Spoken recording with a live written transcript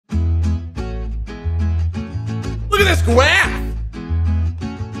this graph.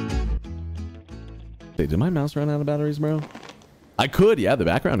 Hey, did my mouse run out of batteries, bro? I could, yeah, the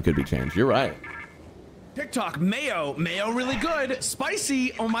background could be changed. You're right. TikTok, mayo really good.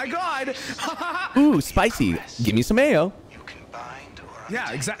 Spicy, oh my God. Ooh, spicy. Give me some mayo.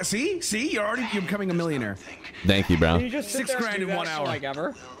 Yeah, exactly. See, you're becoming a millionaire. Thank you, bro. You just sit $6 there and grand do in that 1 hour. for, like,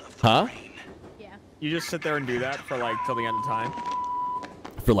 ever? Huh? Yeah. You just sit there and do that for like till the end of time.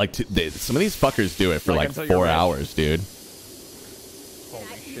 For like some of these fuckers do it for like 4 hours, dude. Holy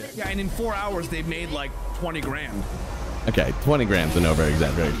shit. Yeah, and in 4 hours they've made like 20 grand. Okay, 20 grams an over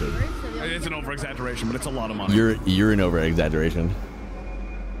exaggeration. It's an over exaggeration, but it's a lot of money. You're an over exaggeration.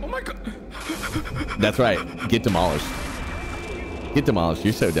 Oh my God. That's right. Get demolished. Get demolished.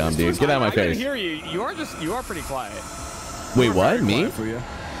 You're so dumb, dude. Get out of my I can face. hear you. You are pretty quiet. Wait, what? Me? Fooya.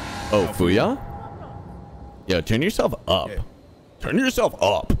 Oh, Fooya? Yo, turn yourself up. Yeah. Turn yourself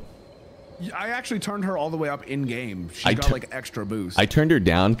up. I actually turned her all the way up in game. She got like extra boost. I turned her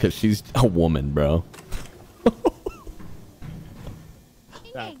down because she's a woman, bro.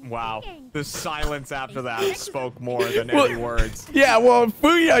 Wow. The silence after that spoke more than any words. Yeah, well,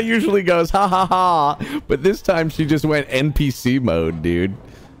 Fooya usually goes ha ha ha, but this time she just went NPC mode, dude.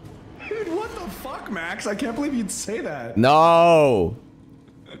 Dude, what the fuck, Max? I can't believe you'd say that. No.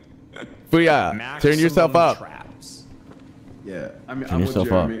 Fooya, turn yourself up. Traps. Yeah, I mean, Turn I'm yourself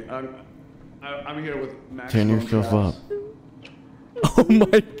with Jeremy. I'm here with Max. Turn yourself up. Oh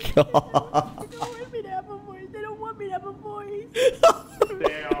my God. They don't want me to have a voice. They don't want me to have a voice.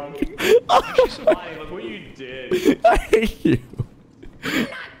 Damn. She's funny. Look what you did. I hate you. I'm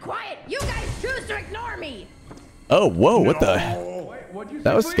not quiet. You guys choose to ignore me. Oh, whoa, what the? What'd you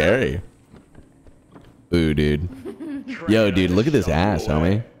That was scary. Ooh, dude. Yo, dude, look at this ass,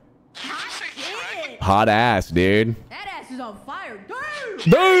 homie. Hot ass, dude. That ass is on fire.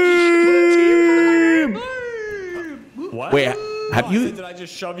 Boom! What? Wait, have you? Did I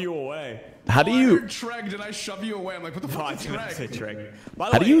just shove you away? How do you? Treg, did I shove you away? I'm like, what the fuck is Treg?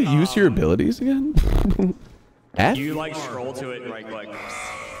 How do you use your abilities again? F? You like scroll to it, right? Like.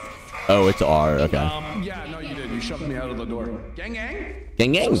 Oh, it's R. Okay. Yeah, no, you did. You shoved me out of the door. Gang, gang.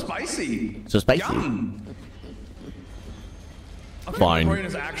 Gang, gang. So spicy. So spicy. Yum. Okay, Fine. my brain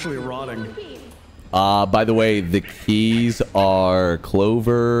is actually rotting. By the way, the keys are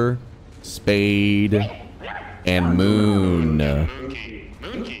Clover, Spade, and Moon.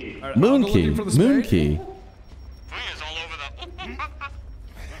 Moon key. Moon key.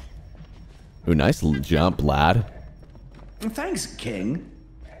 Ooh, nice jump, lad. Thanks, King.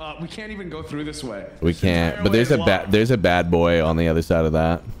 We can't even go through this way. We can't, but there's a bad boy on the other side of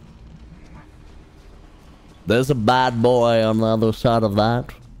that. There's a bad boy on the other side of that.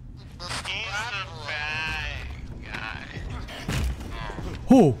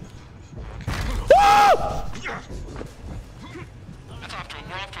 Oh. Ah!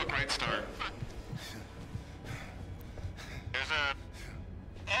 We're off to a great start. There's a...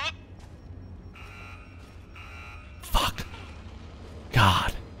 Oh. Fuck.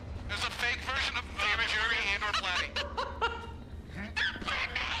 God. There's a fake version of Jeremy and or Platty.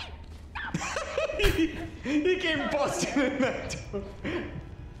 He came busting in that door.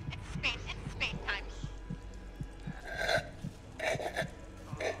 It's space time.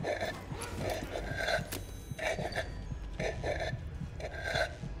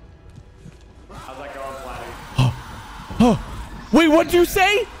 How's that going, Platty? Oh. Wait, what'd you say?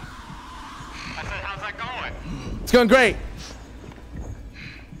 I said, how's that going? It's going great.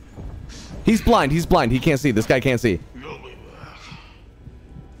 He's blind. He's blind. He can't see. This guy can't see.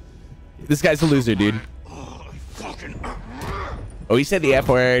 This guy's a loser, dude. Oh, he said the F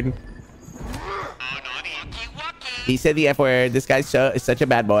word. He said the F word. This guy's such a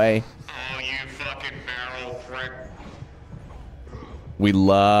bad boy. Oh, you fucking barrel prick. We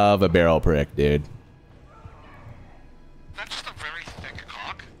love a barrel prick, dude. That's just a very thick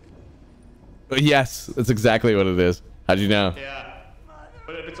cock. Yes, that's exactly what it is. How'd you know? Yeah.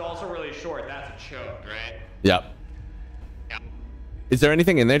 But if it's also really short, that's a choke, right? Yep. Yeah. Is there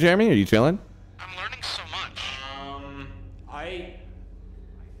anything in there, Jeremy? Are you chilling? I'm learning so much.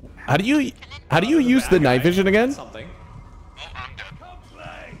 How do you use the night vision again? Something. Oh, I'm dead.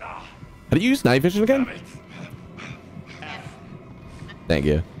 How do you use night vision again? Thank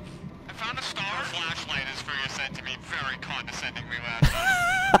you. I found a star flashlight, as Fooya said to me very condescendingly last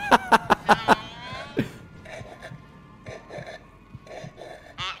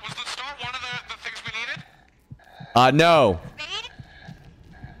was the star one of the things we needed? No.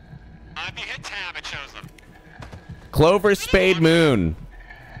 If you hit tab, it shows them. Clover, Spade, Moon.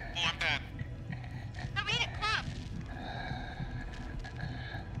 Oh, I'm dead.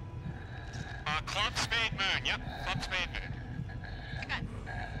 Club Spade Moon. Yep, Club Spade Moon.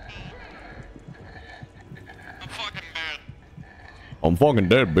 I'm fucking dead. I'm fucking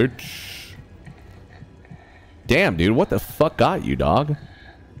dead, bitch. Damn, dude, what the fuck got you, dog?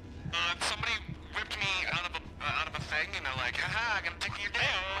 Somebody whipped me out of a thing, and they're like, haha, I'm gonna take your day.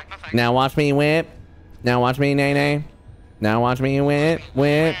 I'm like, no thanks. Now watch me whip. Now watch me nay nay. Now watch me whip.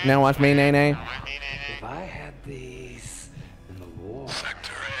 Now watch me nay nay. If I had these in the war.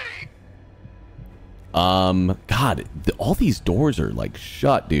 Sector A. God, all these doors are like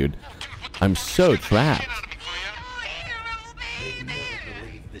shut, dude. I'm so trapped. They'd never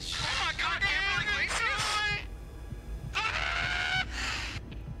believe this shit. Oh my god, Gabriel Iglesias!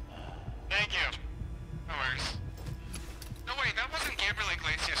 Thank you. No worries. No, wait, that wasn't Gabriel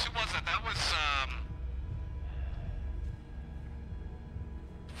Iglesias. Who was that? That was,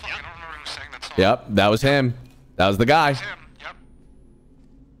 fuck, I don't remember who sang that song. Yep, that was him. That was the guy. Him, yep.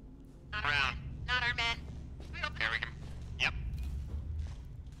 Brown. Not our man. There we go. Yep.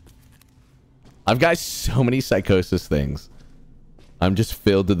 I've got so many psychosis things. I'm just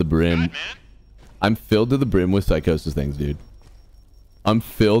filled to the brim. Good, man. I'm filled to the brim with psychosis things, dude. I'm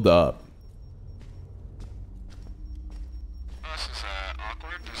filled up. Oh, this is,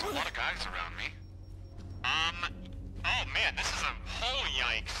 awkward. There's a lot of guys around me. Oh man, this is a whole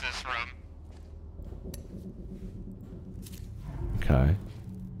yikes, this room. Okay.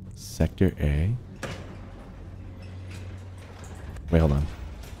 Sector A. Wait, hold on.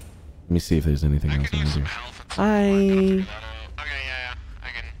 Let me see if there's anything I else could in use some here. health at some point. Okay, yeah, I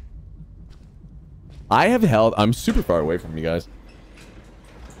can. I have held. I'm super far away from you guys.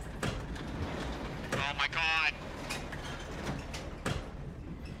 Oh my god.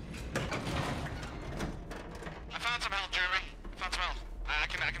 I found some health, Jeremy. I found some health. I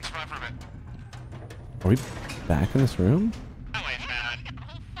can survive for a bit. Are we back in this room? That way it's bad.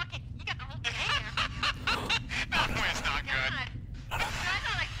 That way it's not good.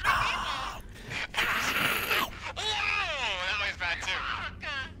 Whoa! That way's bad too.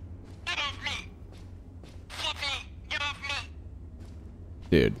 Get off me! Fluffy! Get off me!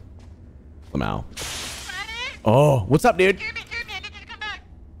 Dude. Somehow. Oh, what's up, dude? Jeremy, I need you to come back.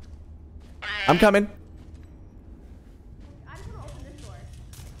 Okay, I'm coming. I'm gonna open this door.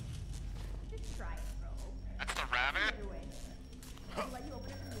 Just try it, bro. that's the rabbit. Other way. I'll let you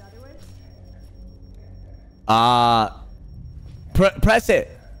open it from the other way. Press it.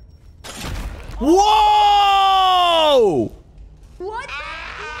 Whoa! What?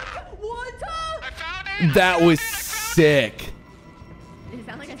 What? I found it! That was sick. It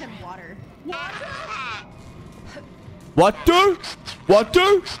sounded like I said water. Water? Water? Water?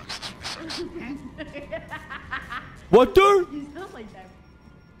 You sound like that.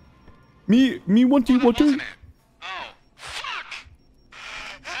 Me want to water? Wasn't it? Oh. Fuck!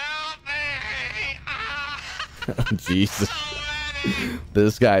 Help me! Ah! Jesus. So many!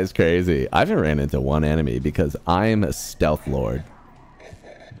 This guy is crazy. I haven't ran into one enemy because I am a stealth lord.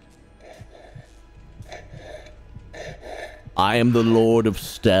 I am the lord of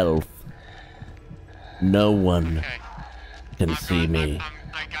stealth. No one Okay. can see me.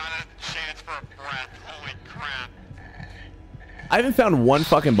 I got a chance for a breath. Holy crap. I haven't found one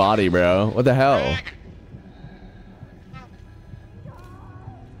fucking body, bro. What the hell? Greg.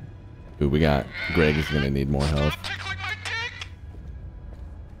 Ooh, we got... Greg is gonna need more health. Stop tickling my dick!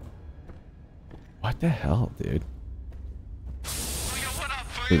 What the hell, dude? Fooya, what up,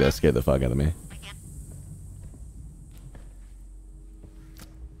 Dude, Fooya? that scared the fuck out of me.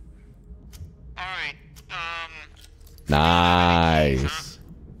 Alright, Nice.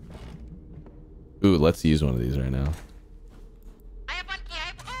 Ooh, let's use one of these right now. I have one key,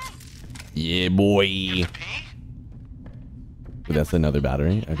 I have Yeah, boy. pee? Ooh, that's another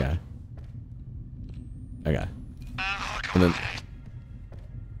battery. Okay. Okay. Oh, And come then... on.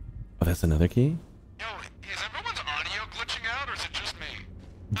 Oh, that's another key? Yo, is everyone's audio glitching out, or is it just me?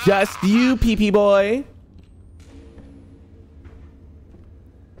 Just you, pee-pee boy.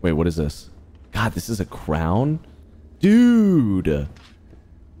 Wait, what is this? God, this is a crown? Dude. I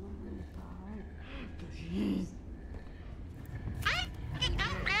fucking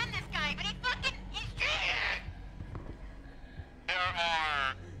outran this guy, but he's dead. There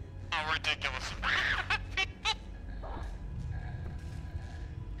are a ridiculous amount of people.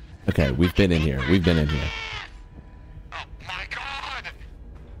 Okay, we've been in here. We've been in here. Oh my god!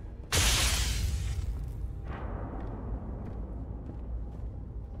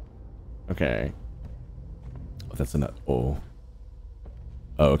 Okay. Oh, that's enough. Oh.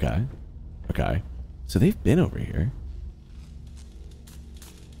 Oh, okay. Okay. So they've been over here.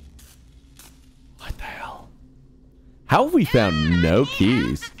 What the hell? How have we found no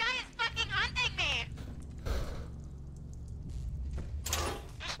keys? This guy is fucking hunting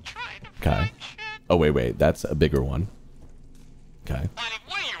Okay. Oh, wait. That's a bigger one. Okay. Buddy,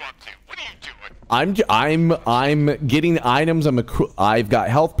 what are you up to? What are you doing? I'm getting items. I've got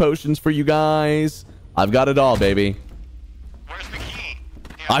health potions for you guys. I've got it all, baby. Where's the key?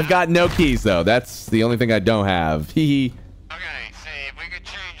 I've got no keys though. That's the only thing I don't have. Hee. Okay, see if we could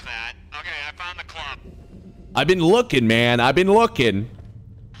change that. Okay, I found the club. I've been looking, man. I've been looking.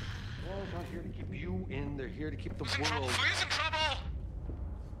 Walls aren't here to keep you in. They're here to keep the Who's in trouble? world. Who's in trouble?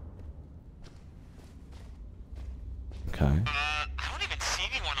 Okay. I don't even see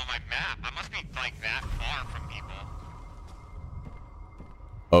anyone on my map. I must be like that far from people.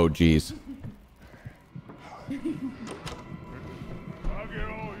 Oh, jeez.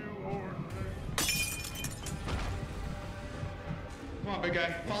 Come on, big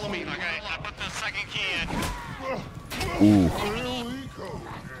guy. Follow me. Okay, I put the second key in. Ooh.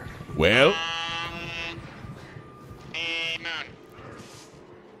 Well. The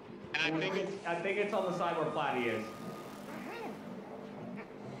moon. And I think it's on the side where Platy is.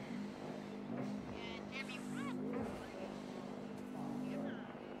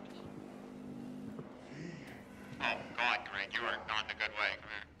 Oh God, Grant, you are not in a good way. Come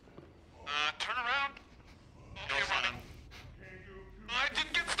here. Turn around. You're running. I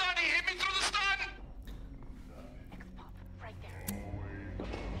didn't get stunned. He hit me through the stun. Right there.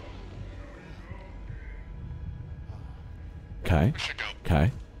 Okay. We should go.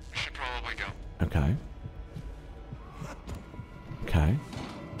 Okay. We should probably go. Okay. Okay.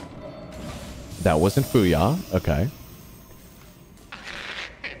 That wasn't Fooya. Okay.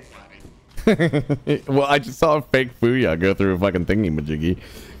 Well, I just saw a fake Fooya go through a fucking thingy-majiggy.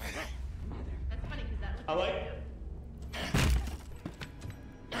 That's funny because that I like.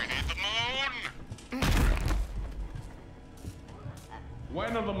 We need the moon.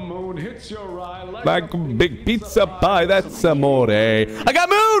 When the moon hits your eye Like a big pizza pie, that's amore. I got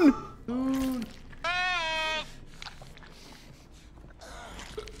moon! Oh!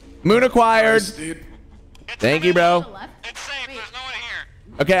 Moon acquired. dude. Thank you, bro. left. It's safe. There's no one here.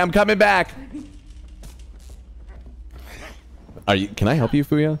 Okay, I'm coming back. Are you? Can I help you,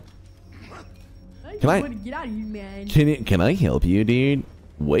 Fooya? Can I? Get out of here, man. Can I help you, dude?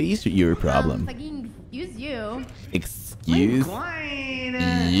 What is your problem? Fucking excuse you. Excuse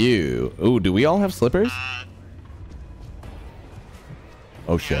you. Oh, do we all have slippers?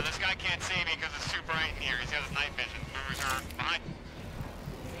 Oh Yeah, shit. this guy can't see me because it's too bright in here. He's got his night vision. Movers are behind.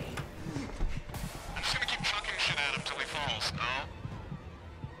 I'm just gonna keep chucking shit at him till he falls. Oh.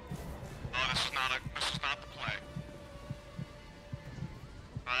 Oh, this is not the play.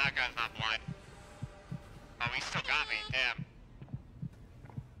 Oh, that guy's not blind. Oh, he still got me. Damn.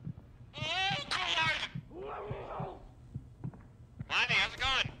 Oh, God! Blindy, how's it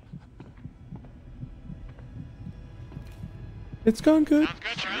going? It's gone good. Sounds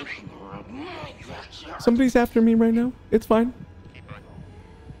good, Charlie. Somebody's after me right now. It's fine. Keep going.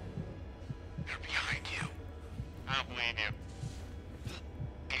 They're behind you. I don't believe you.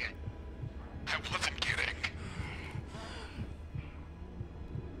 Damn. I wasn't kidding.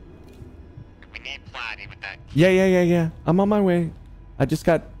 We need Platy with that. Yeah. I'm on my way. I just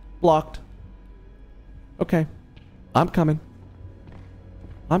got blocked. Okay. I'm coming.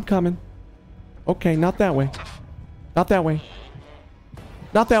 Okay, not that way. Not that way.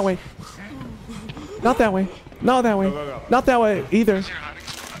 Not that way. Not that way. Not that way. Not that way either.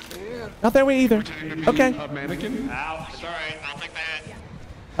 Not that way either. Okay. A mannequin? Ow. It's alright, I'll take the hit.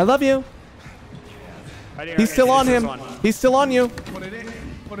 I love you. Right here, He's still on this him. one. He's still on you. Put it in.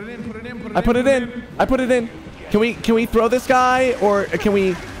 Put it in. Put it in. Put it in. I put it in. I put it in. Can we throw this guy or can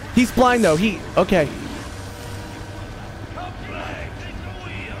we? He's blind though. Okay.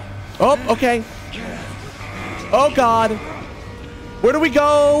 Oh, okay. Oh God. Where do we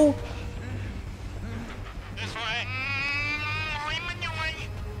go? This way. I'm on your way.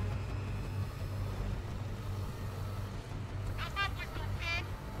 Help up with the pig.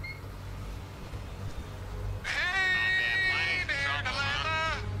 Hey there,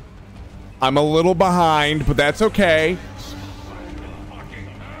 Delilah. I'm a little behind, but that's okay.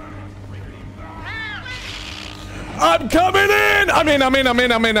 I'm coming in. I'm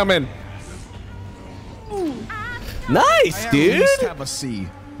in. Nice, At dude. least have a C.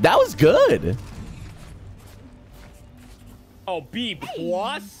 That was good. Oh, B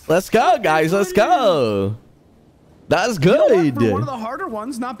plus. Let's go, guys. Let's go. That's You know what? good. For one of the harder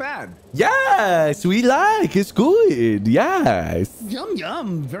ones, not bad. Yes, we like. It's good. Yes. Yum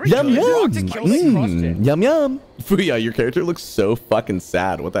yum. Very Yum good. yum. Rocked it, killed it, crushed it. Yum yum. Fooya, your character looks so fucking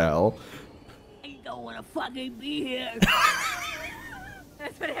sad. What the hell? I don't want to fucking be here.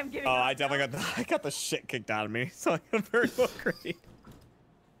 That's what I'm giving. Oh, I definitely got the shit kicked out of me, so I got very low grade.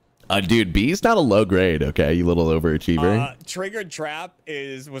 Dude, B's not a low grade, okay? You little overachiever. Triggered trap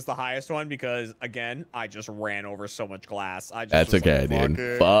was the highest one because again, I just ran over so much glass. That's okay,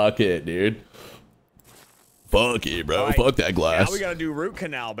 dude. Fuck it, dude. Fuck it, bro. Right. Fuck that glass. Now we gotta do root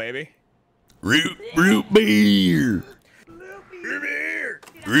canal, baby. Root beer.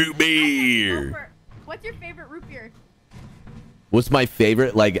 Root Go beer. for- What's your favorite root beer? What's my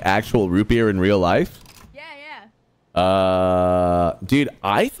favorite, like, actual root beer in real life? Yeah. Dude,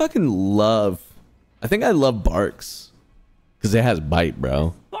 I fucking love. I think I love Barks because it has bite,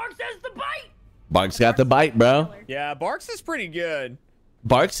 bro. Barks has the bite. Barks got the bite, bro. Yeah, Barks is pretty good.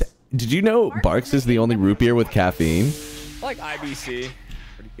 Barks. Did you know Barks is the only root beer with caffeine? I like IBC.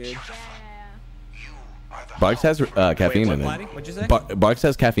 Pretty good. Barks has caffeine Wait, in what, it. Vladdy? What'd you say? Barks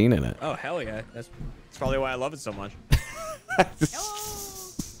has caffeine in it. Oh hell yeah. That's probably why I love it so much.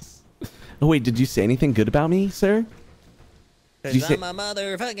 Oh wait, did you say anything good about me, sir? Did you say? I'm a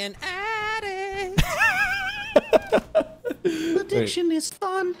motherfucking addict. Addiction is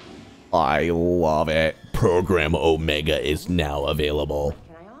fun. I love it. Program Omega is now available.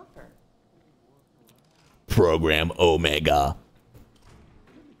 Program Omega.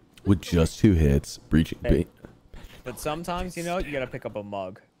 With just 2 hits, breaching But sometimes, you know, you gotta pick up a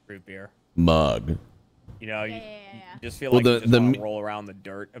mug root beer. mug. You know, you just feel Well, like you just want to roll around the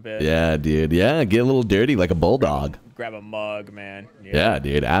dirt a bit. Yeah, dude. Yeah, get a little dirty like a bulldog. Grab a mug, man. Yeah,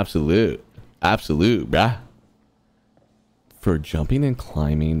 dude. Absolute, bruh. For jumping and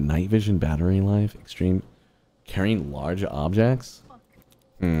climbing, night vision, battery life, extreme, carrying large objects.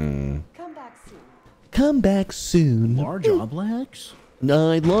 Come back soon. Large objects?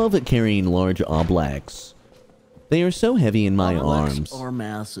 I love carrying large objects. They are so heavy in my arms. Or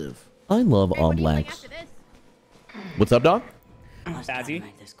massive. I love Hey, what do you like objects. after this? What's up, dog? Fazzy?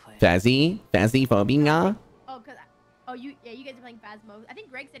 Fazzy phobia. You guys are playing Phasmo. I think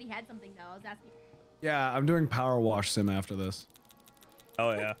Greg said he had something though. I was asking. Yeah, I'm doing Power Wash Sim after this.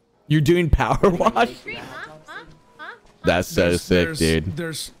 Oh yeah. You're doing power wash? Stream, huh? That's so sick, dude.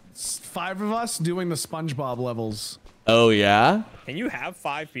 There's 5 of us doing the SpongeBob levels. Oh yeah? Can you have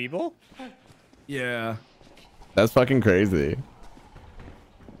 5 people? Yeah. That's fucking crazy.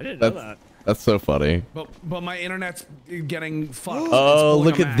 I didn't know that. That's so funny. But my internet's getting fucked. Oh,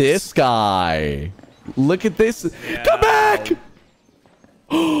 look at this guy. Look at this. Yeah. Come back.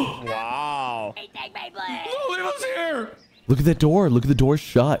 Wow. Hey, take my blade. No, leave us here. Look at that door. Look at the door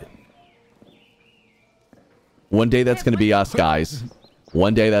shut. One day that's going to be us, guys.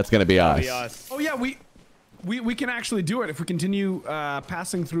 One day that's going to be us. Oh yeah, we can actually do it if we continue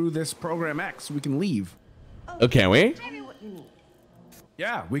passing through this program X. We can leave. Oh, can we?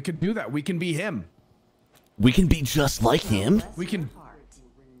 Yeah, we could do that. We can be him. We can be just like him. We can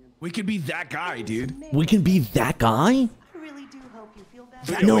be that guy, dude. We can be that guy?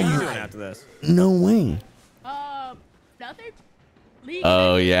 No. What are you doing after this? No way. Nothing. Leave.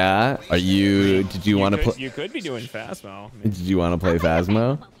 Oh yeah. Are you? Did you want to play? You could be doing Phasmo. Did you want to play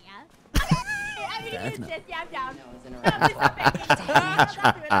Phasmo?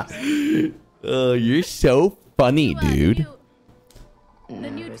 Oh, you're so funny, dude. The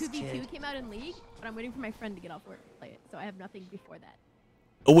new 2v2 came out in League, but I'm waiting for my friend to get off work to play it, so I have nothing before that.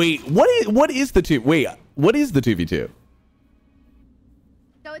 Wait, what is the 2v2?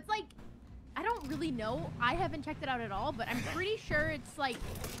 So it's like, I don't really know. I haven't checked it out at all, but I'm pretty sure it's like,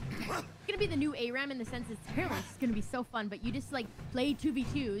 it's gonna be the new ARAM in the sense it's apparently it's gonna be so fun, but you just like play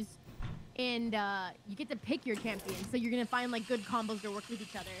 2v2s and you get to pick your champion. So you're gonna find like good combos to work with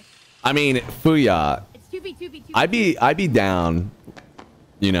each other. I mean, Fooya. It's 2v2v2. I'd be down,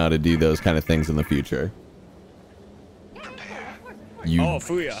 you know, to do those kind of things in the future. You, Oh,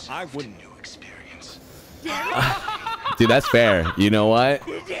 Fooya. I wouldn't. dude, that's fair. You know what?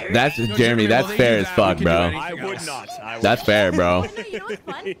 That's Jeremy. That's fair as fuck, bro. I would not. That's fair, bro. You know what's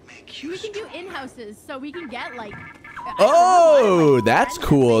fun? We can do in-houses, so we can get like. Oh, that's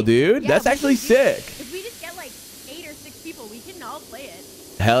cool, dude. That's actually sick. If we just get like 8 or 6 people, we can all play it.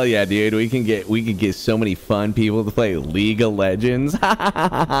 Hell yeah, dude. We can get so many fun people to play League of Legends.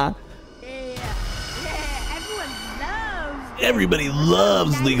 Everybody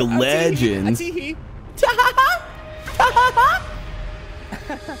loves League of Legends.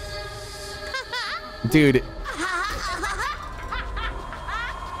 Dude.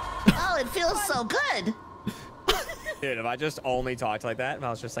 Oh, it feels so good. Dude, if I just only talked like that, and I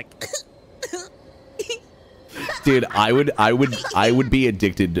was just like, Dude, I would be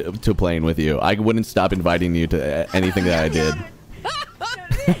addicted to playing with you. I wouldn't stop inviting you to anything that I did.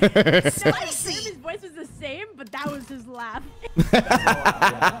 Spicy. His voice was the same, but that was his laugh.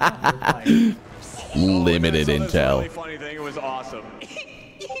 Limited This intel. really funny thing. It was awesome.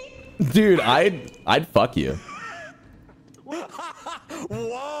 Dude, I'd fuck you.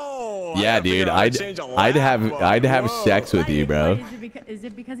 Whoa. Yeah, dude, I'd have sex with you, bro. Is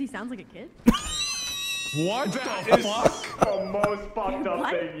it because he sounds like a kid? What the fuck? The most fucked up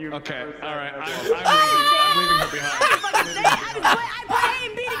What? thing you've Okay, ever said. all right. I'm leaving her behind. I put A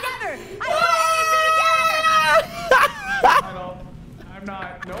and B together. I'm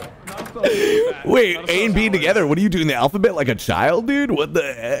not. Nope. Not supposed to do that. Wait, Not A and B supposed to together? What are you doing, the alphabet like a child, dude? What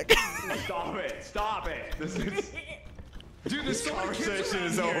the heck? Stop it. Stop it. This is... Dude, this conversation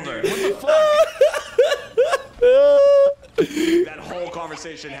is over. What the fuck? That whole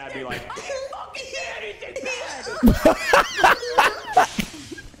conversation had me like...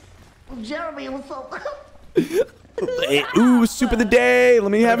 Jeremy was so. Hey, ooh, soup of the day.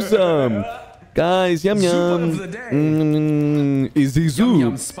 Let me have some. Guys, yum yum. Soup of the day. Is he soup? Yum,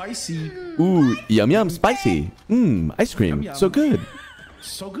 yum, spicy. Ooh, yum yum, spicy. Ice cream. Yum, So yum. good.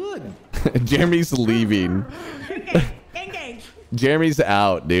 So good. Jeremy's leaving. Engage. Jeremy's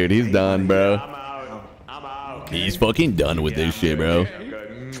out, dude. He's done, bro. I'm out. He's fucking done with this shit, bro.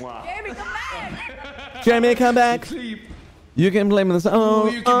 Good. Mwah. Jeremy, come back. Jeremy, come back. Sleep. You can blame this You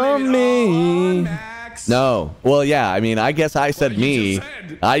on can blame it on me. Max. No. Well, yeah. I mean, I guess I said you me. just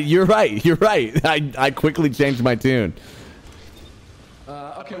said. You're right. You're right. I quickly changed my tune.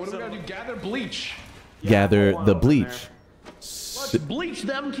 Okay, what are we gonna do? Gather bleach. Gather the bleach. Let's bleach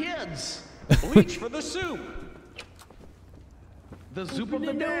them kids. Bleach for the soup. The soup of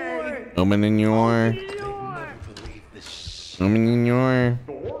the day. Open in your. Open in your.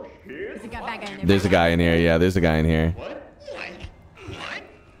 There's a guy back in there. There's a guy in here. Yeah, there's a guy in here.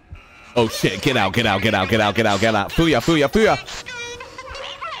 Oh shit! Get out! Get out! Get out! Get out! Get out! Get out! Fooya! Fooya! Fooya!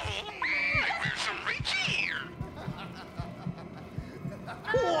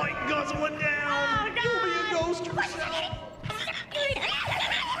 Boy, guzzling down. You'll be a ghost yourself.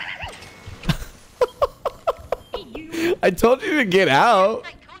 I told you to get out.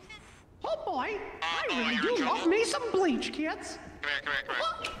 Oh boy, I really do love me some bleach, kids. Come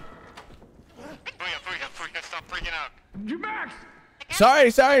here. Fooya, stop freaking out. You Max.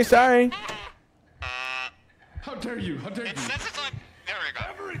 Sorry. Sorry. Sorry. How dare you? How dare you? It says it's on. There we go.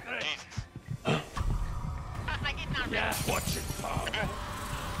 Jesus. Yeah, watch it,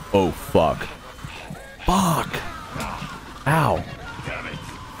 Oh fuck. Fuck. Ow.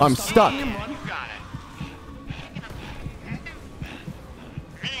 I'm stuck. You got it.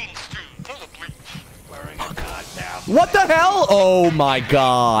 Means to full of bleach. Wearing a goddamn What the hell? Oh my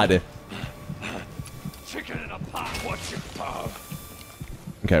god. chicken in a pot. Watch it, pug.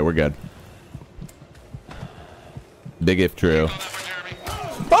 Okay, we're good. Big if true.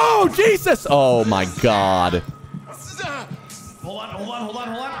 Oh Jesus! Oh my god. Hold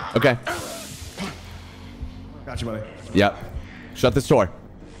on. Okay. Got you, buddy. Yep. Shut this door.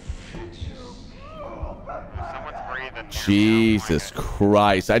 Someone's breathing. Jesus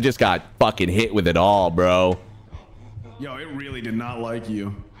Christ. I just got fucking hit with it all, bro. Yo, it really did not like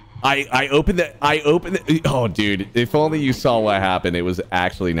you. I opened it. Oh, dude. If only you saw what happened. It was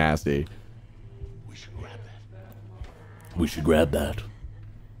actually nasty. We should grab that. We should grab that.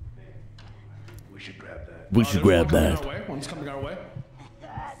 We should grab that. We should grab that. One's coming our way.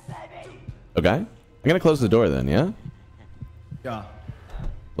 Okay. I'm gonna close the door then, yeah? Yeah.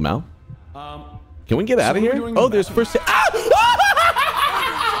 Lamau? Can we get out of what are we here? doing Oh, in there's the first.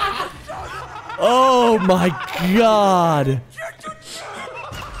 Oh my god.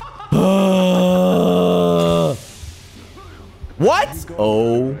 What?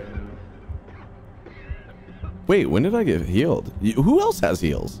 Oh. Wait, when did I get healed? Who else has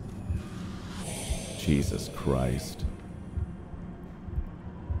heals? Jesus Christ.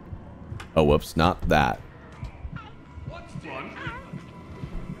 Oh, whoops, not that.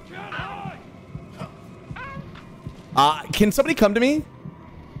 Can somebody come to me?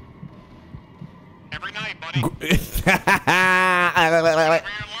 Every night, buddy. You're alive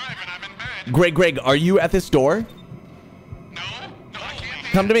and I'm in bed. Greg, are you at this door? No, I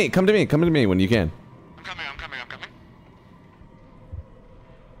can't be. Come to me when you can. I'm coming.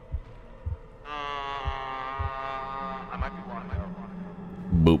 I might be blind.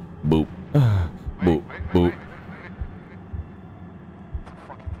 Boop, boop. Boop, boop.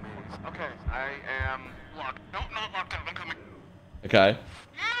 Fucking please. Okay, I am locked. Nope, not locked out. I'm coming. Okay.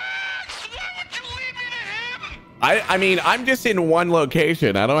 Max, why would you leave me to him? I mean, I'm just in one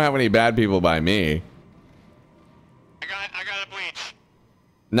location. I don't have any bad people by me. I got a bleach.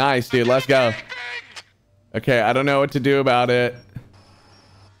 Nice, dude. Let's go. Bang, bang. Okay, I don't know what to do about it.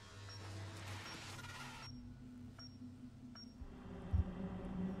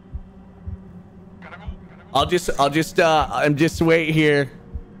 Gotta go. I'm just wait here.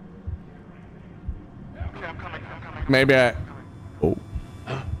 Maybe I... Oh.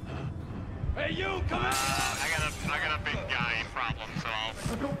 Hey, you, come on! I got a big guy problem, so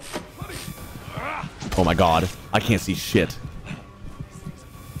Oh my god. I can't see shit.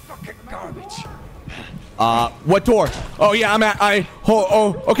 Fucking garbage. What door? Oh yeah, I'm at... okay,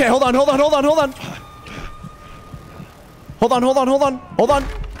 hold on. Hold on.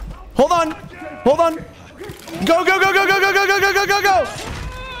 Go.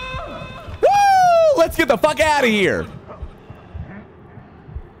 Woo! Let's get the fuck out of here.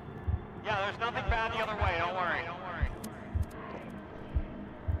 yeah, there's nothing bad the other way. Don't worry.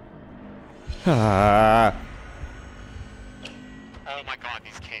 Oh my god,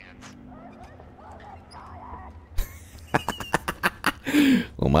 these cans.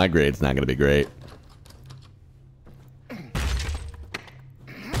 Well, my grade's not gonna be great.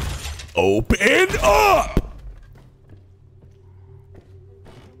 Open up!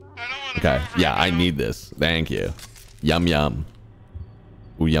 Okay, yeah, I need this. Thank you. Yum yum.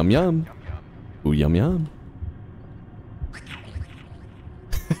 Ooh yum yum. Ooh yum yum.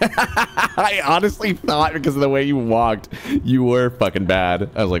 I honestly thought because of the way you walked, you were fucking bad.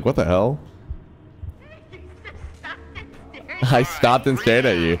 I was like, what the hell? I stopped and stared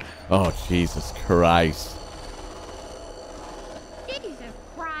at you. Oh, Jesus Christ. Jesus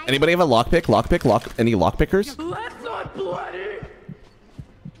Christ. Anybody have a lockpick? Any lockpickers? That's not bloody.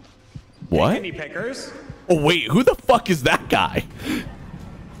 What? Any pickers? Oh, wait, who the fuck is that guy?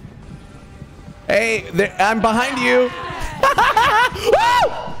 Hey, I'm behind you.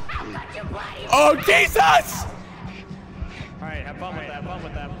 Oh, Jesus! Alright, have fun with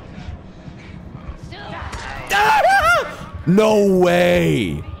that, No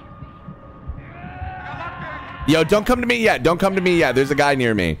way. Yo, don't come to me yet. There's a guy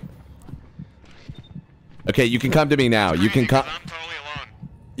near me. Okay, you can come to me now. You can come. I'm totally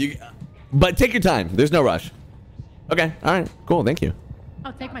alone. But take your time. There's no rush. Okay. All right. Cool. Thank you.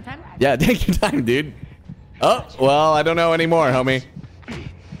 Oh, take my time? Yeah, take your time, dude. Oh, well, I don't know anymore, homie.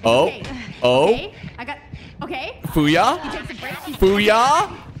 Oh. Okay. Oh. Okay. I got... Okay. Fooya. He takes a break. Fooya.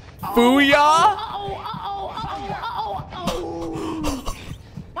 Fooya.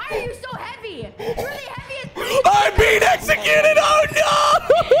 Why are you so heavy? You're the heaviest. I'm being executed. Oh, no.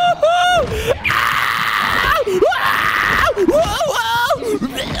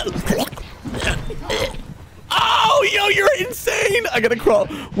 Oh, yo, you're insane. I gotta crawl.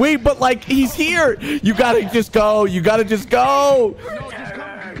 Wait, but like, he's here. You gotta just go. No, just come.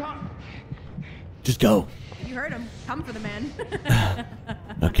 Just go. You heard him. Come for the man.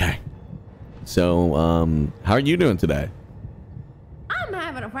 Okay. So, how are you doing today? I'm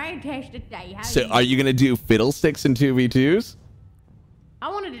having a fantastic day. How So, you? are you gonna do fiddlesticks and 2v2s? I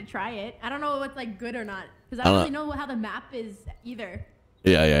wanted to try it. I don't know if it's like good or not because I I don't don't really know how the map is either.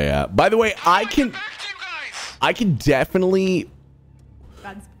 Yeah. By the way, I can definitely.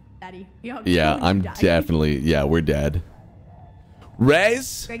 God's daddy. Yeah, I'm definitely. Yeah, we're dead.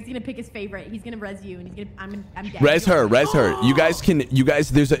 Res. Greg's gonna pick his favorite. He's gonna res you, and he's gonna. I'm dead. Res her. You guys can. You guys.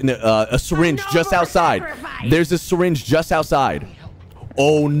 There's a syringe just outside. There's a syringe just outside.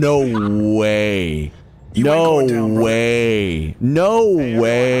 Oh no way. No way. No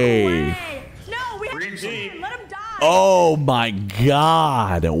way. No, we have to shoot him. Let him die. Oh my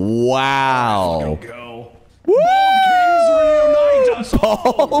God. Wow. Go. Woo!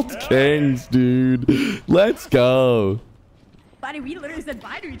 Bald Kings, dude. Let's go. Buddy, we literally said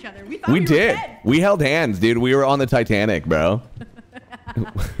bye to each other. We thought We we did. Were dead. We held hands, dude. We were on the Titanic, bro. I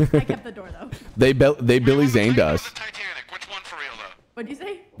kept the door though. They Billy Zaned us. Titanic. Which one for real though? What'd you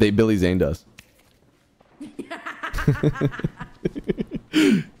say? They Billy Zaned us.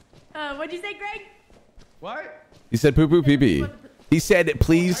 What'd you say, Greg? What? He said poo poo pee pee. He said,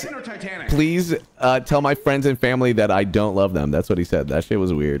 please, Titan or Titanic? please tell my friends and family that I don't love them. That's what he said. That shit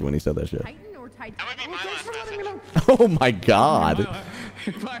was weird when he said that shit. Titan or Titan? That would be my last message. Oh my God.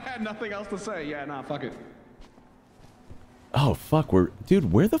 If I had nothing else to say, yeah, nah, fuck it. Oh fuck,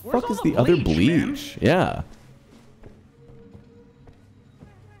 dude, where the Where's fuck all is the the other bleach, bleach? Yeah.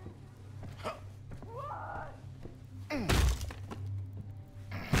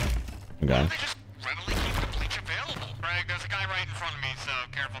 Okay. They just readily keep the bleach available. Greg, there's a guy right in front of me, so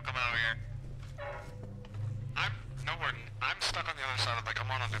careful coming over here. I'm stuck on the other side of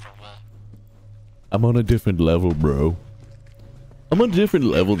I'm on a different wall. I'm on a different level, bro. I'm on a different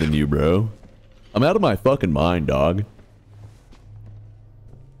level than you, bro. I'm out of my fucking mind, dog.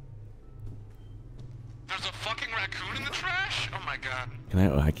 There's a fucking raccoon in the trash? Oh my god.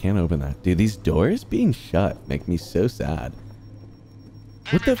 I can't open that. Dude, these doors being shut make me so sad.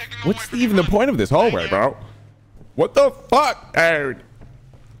 What's even the point of this hallway, bro? What the fuck, dude?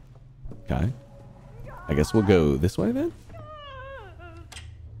 Okay. I guess we'll go this way then.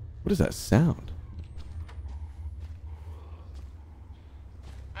 What is that sound?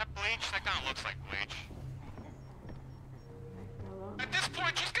 That bleach? That kind of looks like bleach. At this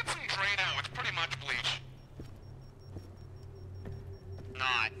point, just get some drain out. It's pretty much bleach.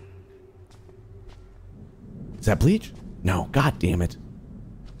 Not. Is that bleach? No. God damn it.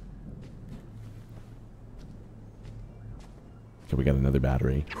 Okay, we got another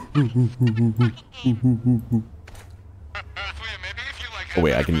battery. Oh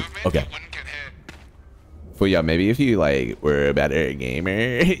wait, I can. Okay. Well, yeah, maybe if you like were a better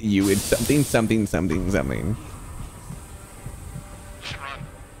gamer, you would something.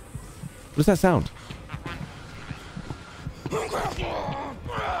 What does that sound?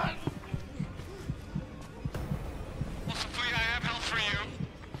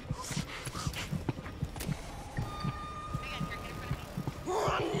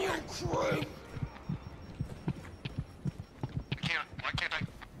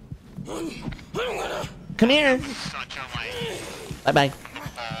 Come here. Bye bye.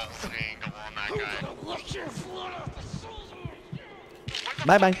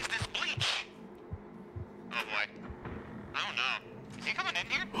 Bye bye.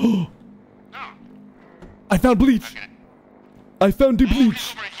 I found bleach. Okay. I found the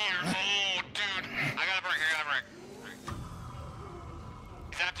bleach. Oh, dude. I got a break.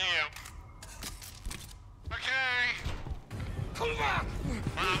 It's up to you. Okay. Come back.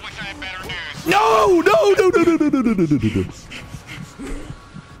 I wish I had better news. No.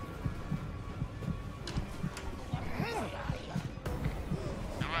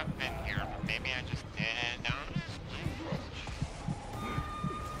 I've been here. Maybe I just didn't notice.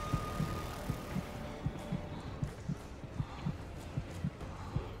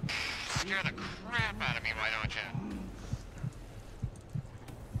 Scare the crap out of me, why don't you?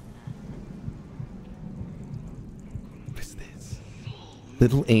 What is this?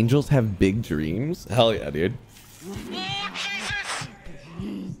 Little angels have big dreams? Hell yeah, dude. Oh, Jesus!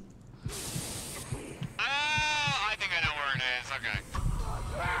 I think I know where it is. Okay.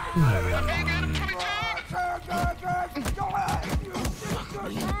 Okay, got him, 22!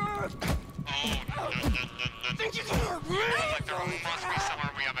 Like there must be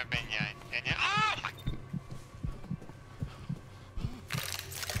somewhere we haven't been yet. Oh my!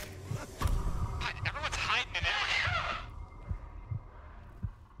 God, everyone's hiding in everywhere.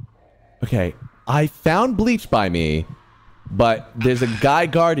 Okay, I found bleach by me, but there's a guy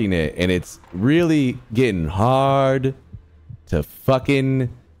guarding it, and it's really getting hard to fucking...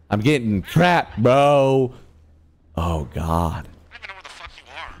 I'm getting trapped, bro. Oh, God. I don't even know where the fuck you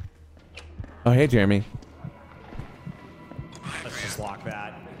are. Oh, hey, Jeremy. Let's just lock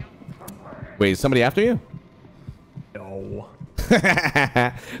that. Wait, is somebody after you? No.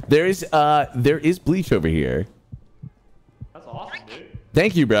 there is bleach over here. That's awesome, dude.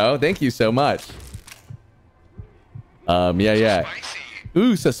 Thank you, bro. Thank you so much. Yeah.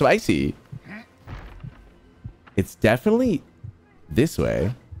 Ooh, so spicy. It's definitely this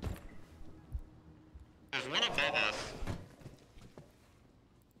way. There's one above us.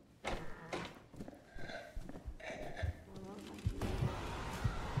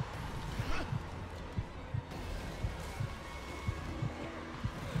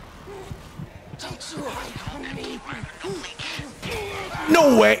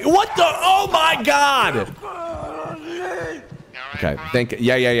 No way. What the? Oh my God. Okay.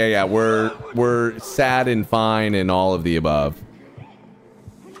 Yeah. We're sad and fine and all of the above.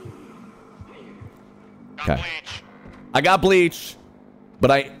 Okay. I got bleach,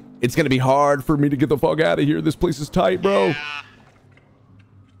 but it's gonna be hard for me to get the fuck out of here. This place is tight, bro. Yeah.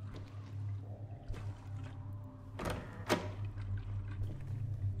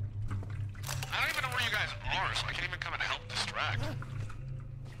 I don't even know where you guys are, so I can't even come and help distract.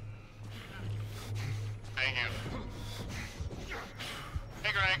 Thank you.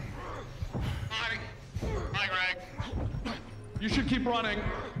 Hey, Greg. Hi, Greg. You should keep running.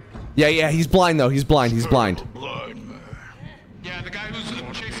 Yeah. He's blind though. He's blind. Yeah, the guy who's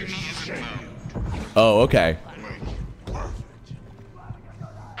chasing me isn't though. Oh, okay. Oh,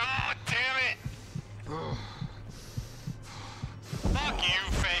 damn it! Fuck you,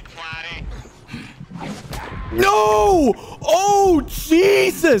 fake Platty. No! Oh,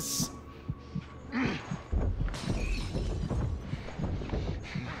 Jesus! Oh,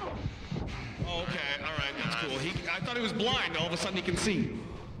 okay, alright, that's cool. I thought he was blind, all of a sudden he can see.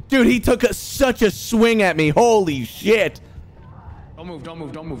 Dude, he took such a swing at me. Holy shit. Don't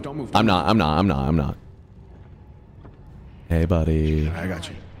move. I'm not. Hey, buddy. I got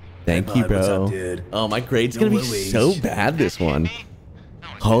you. Thank you, bro. What's up, dude? Oh, my grade's gonna be so bad this one.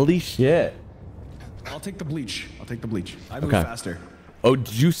 Holy shit. I'll take the bleach. I'll take the bleach. I move Okay. faster. Oh,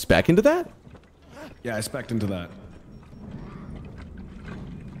 did you spec into that? Yeah, I spec'd into that.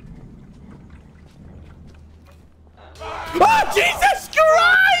 Oh, Jesus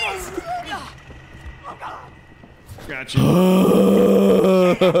Christ! Got you.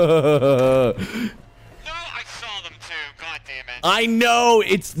 No, I saw them too. God damn it. I know.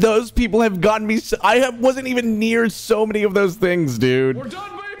 It's those people have gotten me. Wasn't even near so many of those things, dude. We're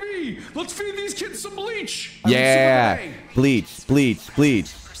done, baby. Let's feed these kids some bleach. Yeah. Bleach, bleach,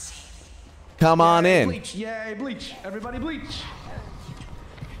 bleach. Come on in. Bleach. Yay, bleach. Everybody bleach.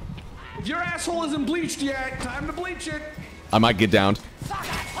 If your asshole isn't bleached yet, time to bleach it. I might get downed.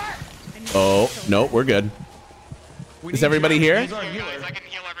 Oh, no, we're good. Is everybody here? Guys, I can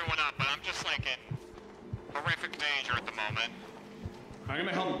heal everyone up, but I'm just like in horrific danger at the moment. I'm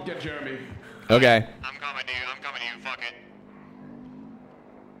gonna help get Jeremy. Okay. I'm coming to you. I'm coming to you. Fuck it.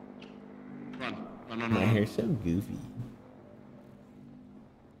 Run. My hair's so goofy.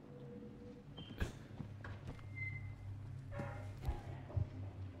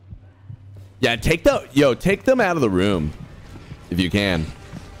 Yeah, take them out of the room if you can.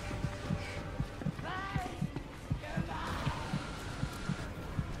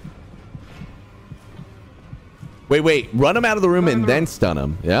 Wait, run them out of the room and then stun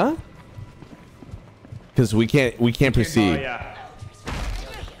them, yeah? Because we can't proceed.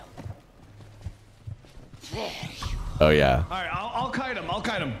 Oh yeah. All right, I'll kite him. I'll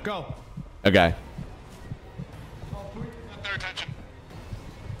kite him. Go. Okay. Their attention.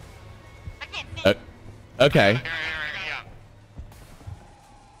 Okay.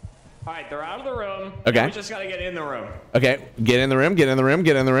 All right, they're out of the room. Okay. We just gotta get in the room. Okay. Get in the room. Get in the room.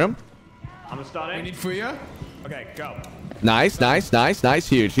 Get in the room. I'm stunning. We need Fooya. Okay, go. Nice.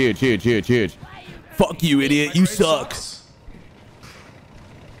 Huge. Fuck you, idiot. You suck.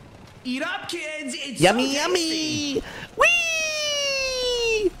 Eat up, kids. It's Yummy, so yummy.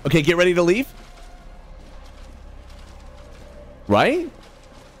 Whee! Okay, get ready to leave. Right?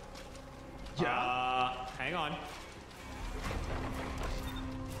 Hang on.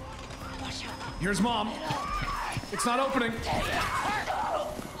 Here's mom. It's not opening.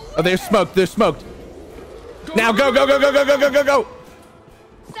 Oh, they're smoked. They're smoked. Now go.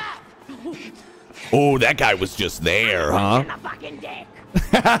 Oh, that guy was just there, huh? Fucking dick.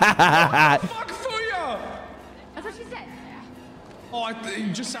 Fuck Fooya. That's what she said. Oh,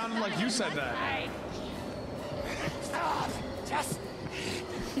 it just sounded like you said that.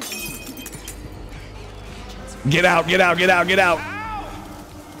 Get out.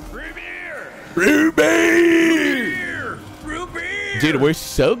 Ruby! Dude, we're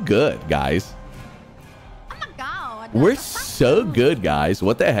so good, guys. Oh my god. We're so good, guys.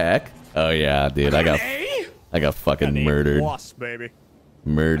 What the heck? Oh yeah, dude. I got fucking murdered. Wasp, baby. I think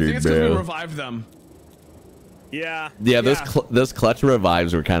Murdered, it's because we bro. revived them. Yeah. Yeah, those clutch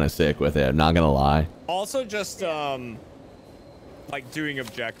revives were kind of sick with it. I'm not gonna lie. Also, just like doing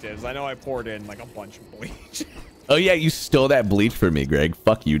objectives. I know I poured in like a bunch of bleach. Oh yeah, you stole that bleach from me, Greg.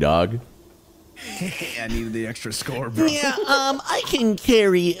 Fuck you, dog. I needed the extra score, bro. Yeah, I can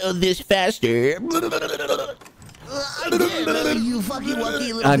carry this faster. You fucking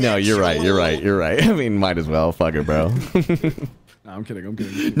lucky little I know, bitch. you're right. I mean, might as well. Fuck it, bro. No, I'm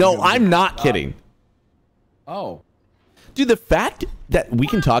kidding. No, I'm not kidding. Oh. Dude, the fact that we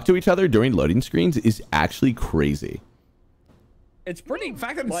can talk to each other during loading screens is actually crazy. It's pretty. The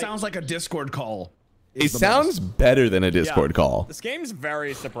fact that it sounds like a Discord call. It sounds better than a Discord call. This game's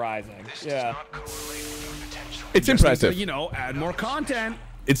very surprising. Yeah. It's impressive. You know, add more content.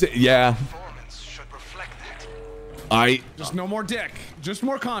 Yeah. Just no more dick. Just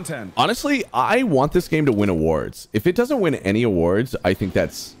more content. Honestly, I want this game to win awards. If it doesn't win any awards, I think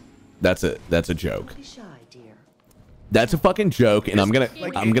that's a joke. That's a fucking joke, and I'm gonna.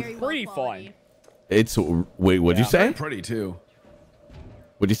 Pretty fun. It's wait. What'd you say? Pretty too.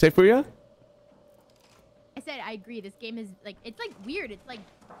 What'd you say, Fooya? I said I agree. This game is like it's like weird. It's like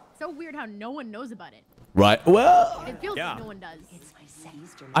so weird how no one knows about it. Right. Well, It feels like no one does.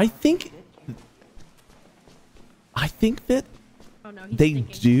 I think that Oh no, he's they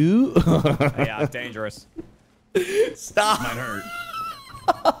thinking. do. Yeah, dangerous. Stop. Might hurt.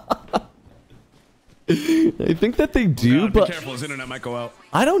 I think that they do, God, be but careful, his internet might go out.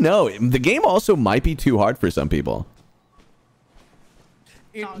 I don't know. The game also might be too hard for some people.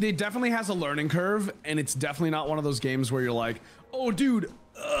 It definitely has a learning curve, and it's definitely not one of those games where you're like, "Oh, dude,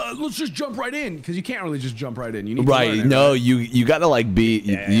 let's just jump right in," because you can't really just jump right in. You need to learn it, No, right? you gotta like be.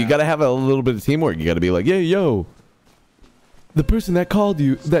 You gotta have a little bit of teamwork. You gotta be like, "Yeah, yo, the person that called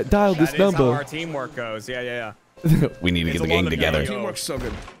you, that dialed this That is how number." our teamwork goes. Yeah. We need to get It's the a lot gang of together. Teamwork's so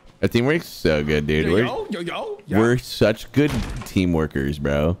good. Our teamwork's so good, dude. We're such good team workers,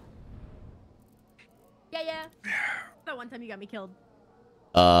 bro. Yeah. That one time you got me killed.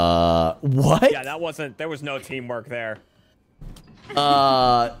 What? Yeah, there was no teamwork there.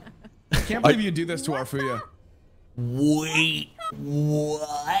 I can't believe you do this to our Fooya. Wait,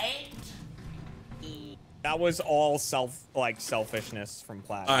 what? That was all selfishness from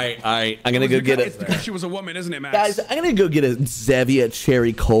Platt. All right. I'm gonna go get It's because she was a woman, isn't it, Max? Guys, I'm gonna go get a Zevia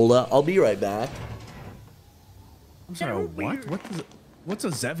cherry cola. I'll be right back. I'm sorry, what? What's a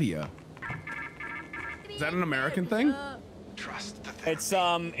Zevia? Is that an American thing?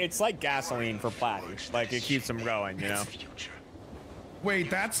 It's like gasoline for Platty. Like it keeps them going, you know.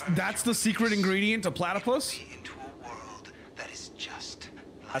 Wait, that's the secret ingredient to Platypus?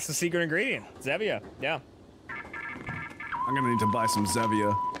 That's the secret ingredient. Zevia. Yeah. I'm gonna need to buy some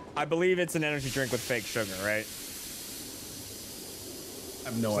Zevia. I believe it's an energy drink with fake sugar, right? I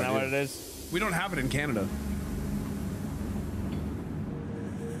have no idea. Is that what it is? We don't have it in Canada.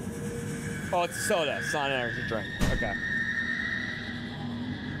 Oh, it's soda. It's not an energy drink. Okay.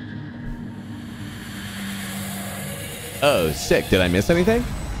 Oh, sick. Did I miss anything?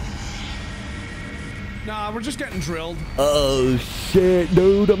 Nah, we're just getting drilled. Oh, shit,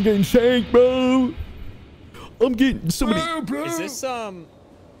 dude. I'm getting shanked, bro. I'm getting somebody. Bro. Is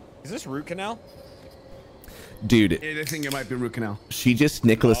this root canal? Dude. I think it might be root canal. She just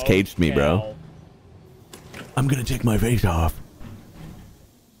Nicolas Caged me, bro. I'm gonna take my face off.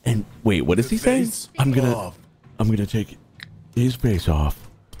 And wait, what does he say? I'm gonna take his face off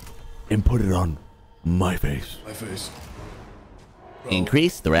and put it on my face. My face. Bro,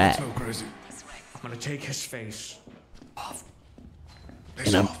 Increase threat. So crazy. I'm gonna take his face off.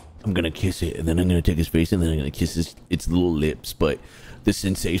 And I'm gonna kiss it, and then I'm gonna take his face, and then I'm gonna kiss its little lips. But the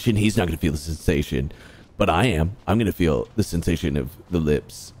sensation, he's not gonna feel the sensation, but I am. I'm gonna feel the sensation of the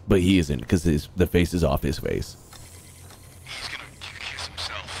lips, but he isn't because the face is off his face. He's gonna kiss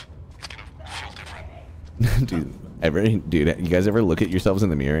himself. He's gonna feel different. dude, you guys ever look at yourselves in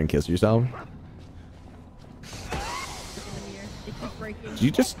the mirror and kiss yourself? Did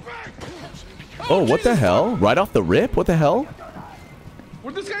you just? Oh, what the hell? Right off the rip? What the hell?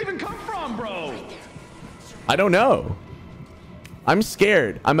 Where'd this guy even come from, bro? I don't know. I'm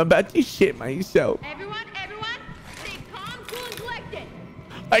scared. I'm about to shit myself. Everyone, stay calm, cool, and collected.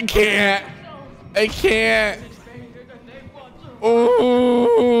 I can't.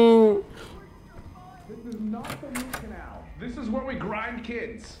 Oh. This is not the root canal. This is where we grind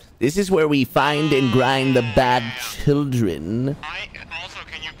kids. This is where we find and grind the bad children. Also,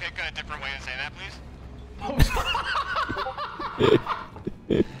 can you pick a different way to say that, please?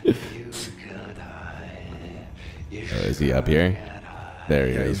 Oh, is he up here? There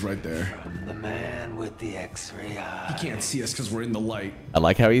he is. He's right there. The man with the X-ray eye. He can't see us because we're in the light. I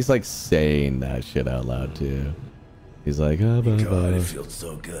like how he's like saying that shit out loud too. He's like, oh, God, it feels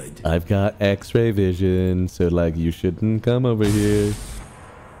so good. I've got X-ray vision, so like you shouldn't come over here.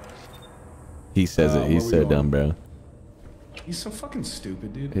 He says it. He's so dumb, bro. He's so fucking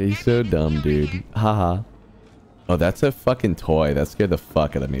stupid, dude. He's so dumb, dude. Haha. Oh, that's a fucking toy. That scared the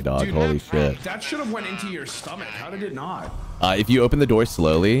fuck out of me, dog. Dude, Holy shit. That should have went into your stomach. How did it not? If you open the door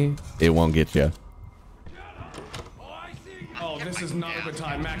slowly, it won't get you. Oh, this is not a good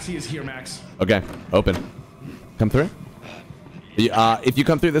time. Max, he is here, Max. Okay, open. Come through. If you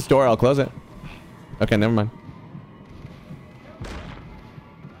come through this door, I'll close it. Okay, never mind.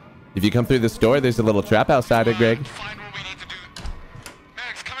 If you come through this door, there's a little trap outside it, Greg. Find what we need to do.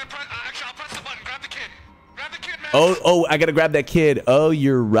 Max, come and press. Actually, I'll press the button. Grab the kid. Grab the kid, Max. Oh, I gotta grab that kid. Oh,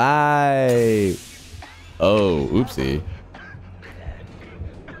 you're right. Oh, oopsie.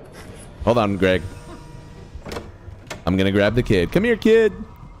 Hold on, Greg. I'm gonna grab the kid. Come here, kid.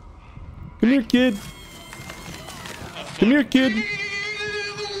 Come here, kid. Come here, kid.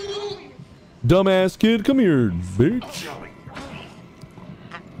 Dumbass kid. Come here, bitch.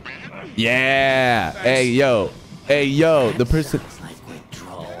 Yeah. Hey, yo. Hey, yo. The person.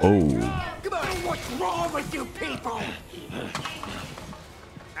 Oh. What's wrong with you people?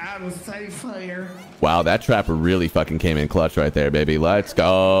 I'm safe fire. Wow, that trapper really fucking came in clutch right there, baby. Let's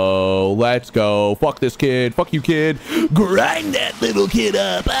go. Let's go. Fuck this kid. Fuck you, kid. Grind that little kid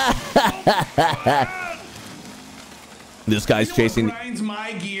up. This guy's chasing. Grinds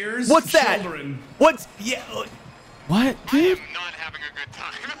my gears. What's that? Children. What's yeah? What, dude? I'm not having a good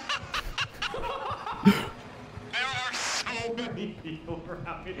time. There are so many people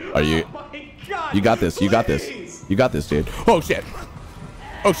around me. Are you? Oh my God, You got this. You got this. please. You got this, dude. Oh shit.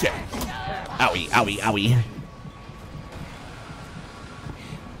 Oh shit. Owie, owie, owie.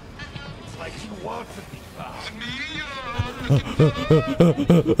 It's like you want to be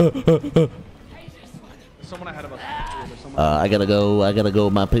Someone ahead of us. I gotta go.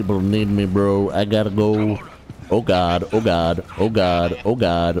 My people need me, bro. I gotta go. Oh God, oh God, oh God, oh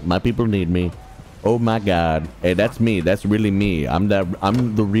God. My people need me. Oh my God. Hey, that's me. That's really me. I'm the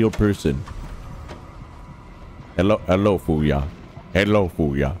real person. Hello, Fooya. Hello,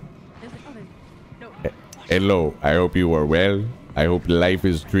 Fooya. Hello. I hope you are well. I hope life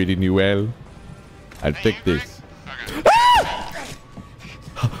is treating you well. I'll take this.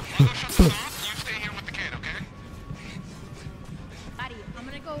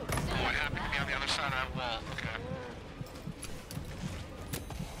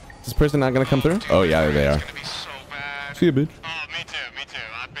 Is this person not gonna come through? Oh yeah, there they are. See you, bitch. Oh, me too.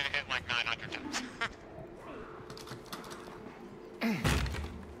 I've been hit like 900 times.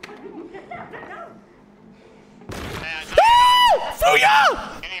 Fooya!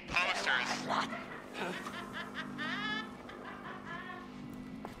 Any posters?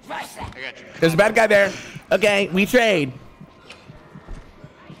 I got you. There's a bad guy there. Okay, we trade.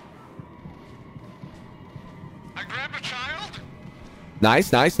 I grabbed a child.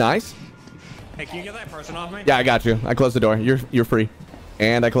 Nice, nice, nice. Hey, can you get that person off me? Yeah, I got you. I closed the door. You're free.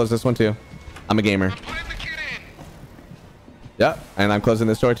 And I closed this one too. I'm a gamer. Yep, and I'm closing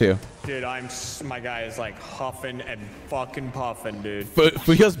this door too. Dude, my guy is like huffing and fucking puffing, dude.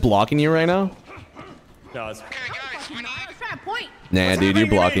 Fooya's blocking you right now? No, it's... Okay, guys, we need... I was trying to point. Nah, dude, you're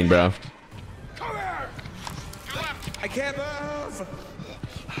blocking, bro. I can't move.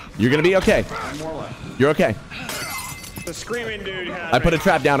 You're gonna be okay. You're okay. The screaming dude had I put a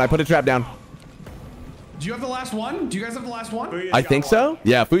trap down. I put a trap down. Do you have the last one? Do you guys have the last one? Fooya's I got think one. so.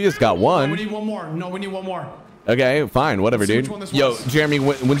 Yeah, Fooya's got We one. need one more. No, we need one more. Okay, fine, whatever, Let's see dude. which one this Yo, was. Jeremy,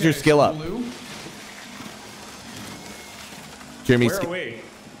 when's your skill up? Blue. Jeremy's. Where are we?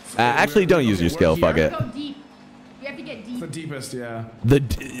 Actually, don't use your skill. Fuck it. Go deep. You have to get deep. The deepest, yeah.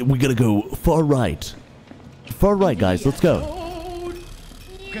 We gotta go far right. Far right, guys. Let's go. Oh.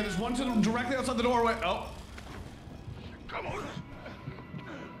 Okay, there's one directly outside the doorway. Oh. Come on.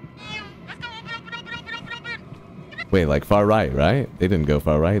 Let's go. Open. Wait, like far right, right? They didn't go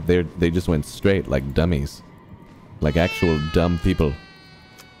far right. They just went straight like dummies, like actual dumb people.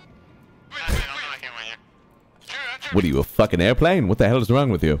 What are you, a fucking airplane? What the hell is wrong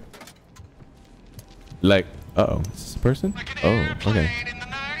with you? Like, uh-oh, is this a person? Oh, okay.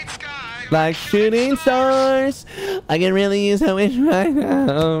 Like shooting stars. I can really use a wish right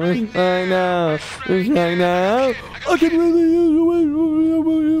now. Wish right now. Wish right now. I can really use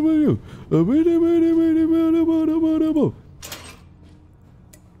a wish.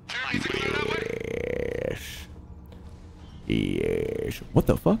 Yes. What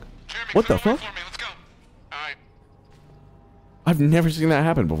the fuck? What the fuck? I've never seen that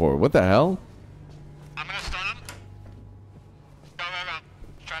happen before. What the hell? I'm gonna stun him. Go.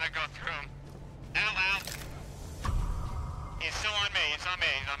 Trying to go through him. Out. He's still on me. He's on me.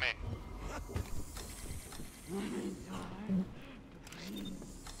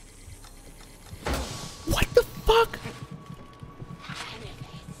 What the fuck?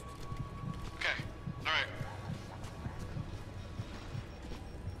 Okay. Alright.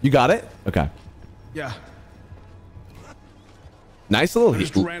 You got it? Okay. Yeah. Nice little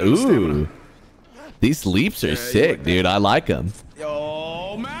Just heat. random Ooh. stamina. These leaps are sick, dude. I like them.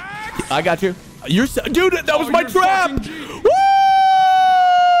 Yo, Max! I got you. Dude, that was my you're trap! fucking G.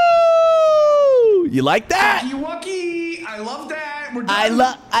 Woo! You like that? Yucky! I love that. We're done. I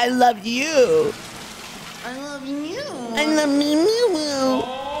love you. I love you. I love you.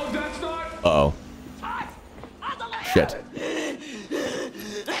 Oh, that's not. Uh-oh. Shit.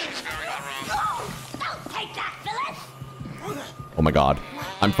 Take that, Phyllis! Oh my god.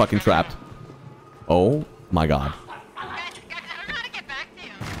 I'm fucking trapped. Oh my god. I don't know how to get back to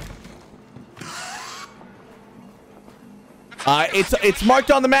you. It's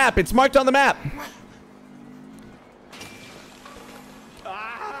marked on the map. It's marked on the map.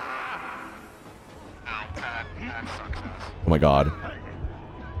 Oh my god.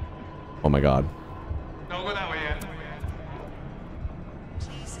 Oh my god. Don't go that way yet.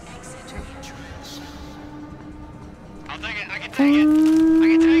 I'll take it. I can take it.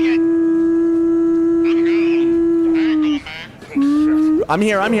 I'm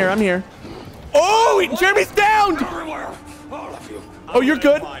here. Oh, Jeremy's down. Oh, you're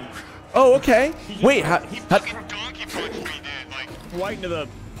good. Oh, okay. Wait, how Donkey punched me, dude. Like, Right into the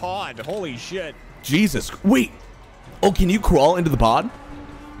pond. Holy shit. Jesus. Wait. Oh, can you crawl into the pod?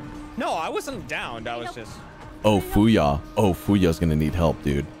 No, I wasn't downed. I was just... Oh, Fooya. Oh, Fooya's gonna need help,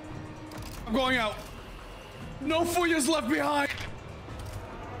 dude. I'm going out. No Fooya's left behind.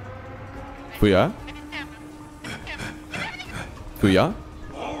 Fooya? Fooya.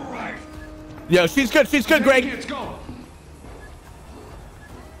 Yo, she's good, Greg. Let's go.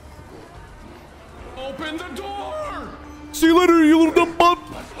 Open the door. See you later, you little dumb butt.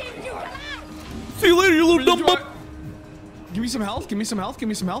 See you later, you little dumb butt. Give me some health. Give me some health. Give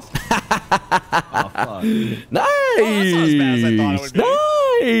me some health. Nice. Oh, that's not as bad as I thought it would be.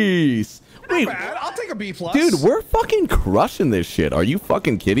 Nice. Wait, Not bad. I'll take a B+. dude, we're fucking crushing this shit. Are you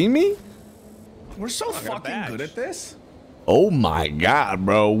fucking kidding me? We're so fucking good at this. Oh my god,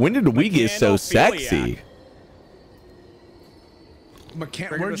 bro. When did we get so sexy?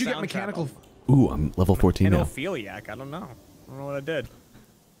 Where'd you get mechanical? Ooh, I'm level 14 now. Anophiliac. I don't know what I did.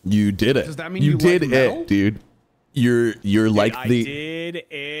 You did it. Does that mean you you did like it, metal? dude? You're like I the did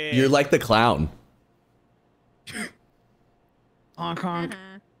it. you're like the clown. Honk honk.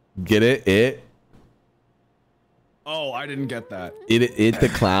 Get it? It Oh, I didn't get that. it the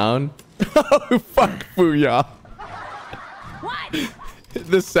clown. Oh fuck, Fooya. What?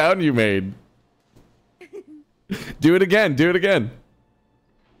 The sound you made. Do it again. Do it again.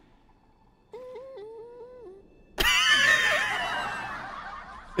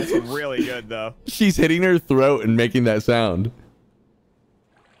 It's really good though. She's hitting her throat and making that sound.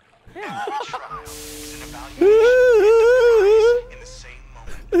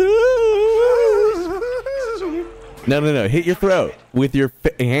 No. Hit your throat with your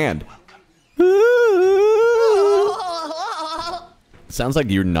hand. Sounds like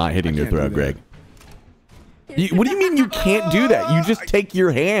you're not hitting your throat, Greg. What do you mean you can't do that? You just take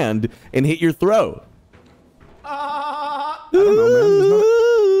your hand and hit your throat. I don't know, man.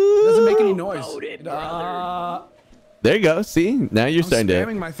 It doesn't make any noise. There you go. See? Now you're starting to... I'm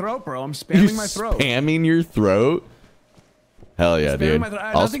spamming my throat, bro. I'm spamming my throat. Spamming your throat? Hell yeah, dude.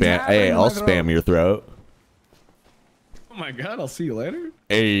 I'll spam... Hey, I'll spam your throat. Oh my god, I'll see you later.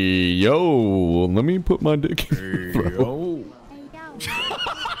 Hey, yo. Let me put my dick in your throat.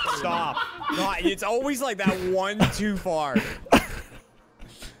 Stop. No, it's always like that one too far.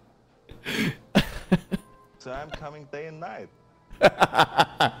 So I'm coming day and night.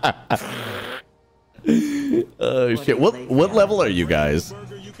 Oh shit. What level are you guys?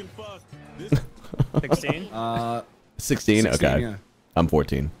 16? 16? Okay. Yeah. I'm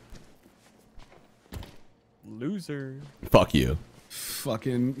 14. Loser. Fuck you.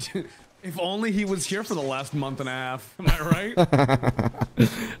 Fucking... If only he was here for the last month and a half. Am I right?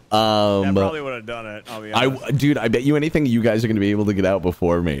 I probably would have done it, I'll be honest. Dude, I bet you anything you guys are going to be able to get out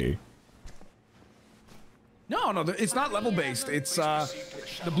before me. No, it's not level based. It's the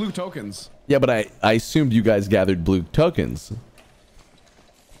blue tokens. Yeah, but I assumed you guys gathered blue tokens.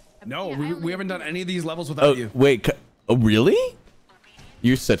 No, we haven't done any of these levels without you. Wait, oh, really?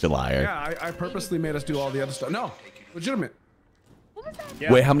 You're such a liar. Yeah, I purposely made us do all the other stuff. No, legitimate.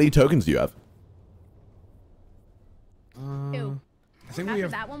 Yeah. Wait, how many tokens do you have? Two. I think After we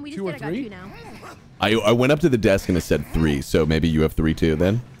have that one, we just 2 or got 3. two now. I went up to the desk and it said 3, so maybe you have 3 too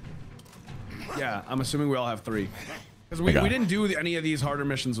then? Yeah, I'm assuming we all have 3. Because we didn't do any of these harder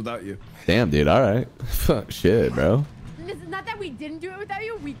missions without you. Damn, dude, alright. Fuck shit, bro. This is not that we didn't do it without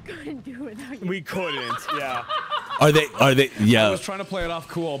you, we couldn't do it without you. We couldn't, yeah. Are they, yeah. I was trying to play it off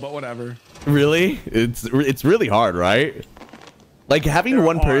cool, but whatever. Really? It's really hard, right? Like having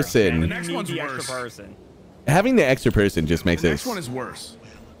one person. The next one's the worse. extra person. Having the extra person just makes it. The next one is worse.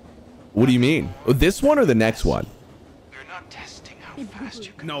 What do you mean? This one or the next one?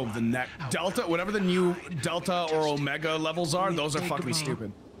 No, the next Delta, whatever the new Delta or Omega levels are, those are fucking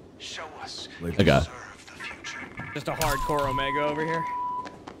stupid. Show us. Okay. Just a hardcore Omega over here.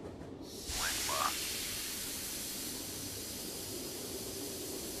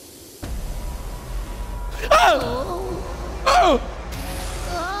 Oh! Oh!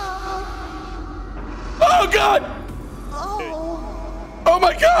 Oh god! Oh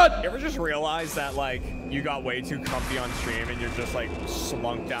my god! You ever just realize that like you got way too comfy on stream and you're just like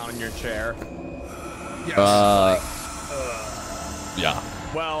slunk down in your chair? Yes. Yeah.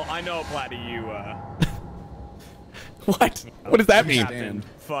 Well, I know, Platty, you What? What does that mean?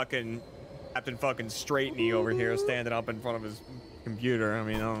 Captain fucking straight knee over here standing up in front of his computer. I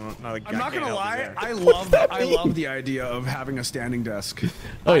mean, I don't know. I'm not gonna lie, I love the idea of having a standing desk.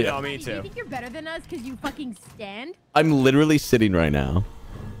 Oh yeah. No, me Do you too. think you're better than us because you fucking stand? I'm literally sitting right now.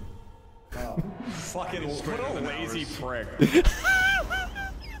 Fucking what a lazy prick.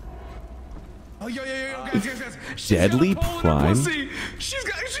 Oh yo, guys. Deadly Prime? She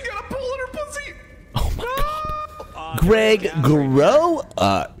got a pole in her pussy. Oh my god. Greg, grow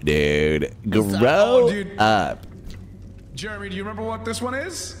up, dude. Grow up. Jeremy, do you remember what this one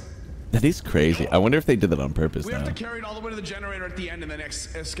is? That is crazy. I wonder if they did that on purpose, We have though. to carry it all the way to the generator at the end and then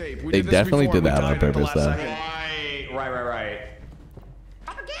escape. We They did this definitely before, did we that died on at the purpose, last though. second. Right.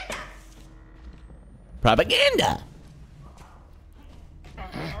 Propaganda.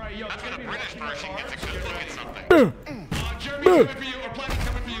 Alright, yo, That's when a British person gets a good look at something. Jeremy coming for you, or Planet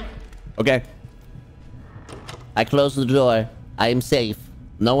coming for you. Okay. I closed the door. I am safe.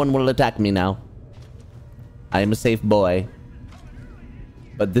 No one will attack me now. I am a safe boy.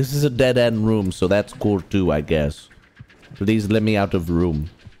 But this is a dead-end room, so that's cool too, I guess. Please let me out of room.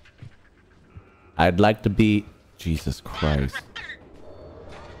 I'd like to be... Jesus Christ.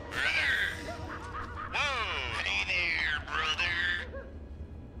 Whoa, hey there, brother.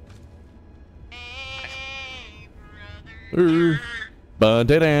 Hey,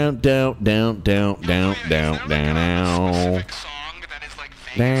 brother. Down, down, down, down, down, down, down, down. Specific song that is like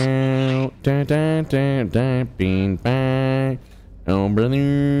famous. Down, down, down, down, down, bean bag. Oh,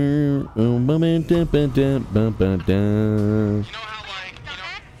 brother. Oh, mama, da, ba, da, ba, ba, da. You know how like,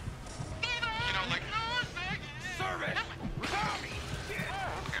 you know like, service.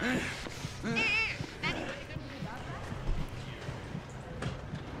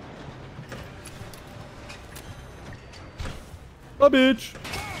 A bitch. Oh,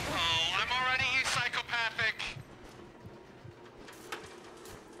 I'm already psychopathic.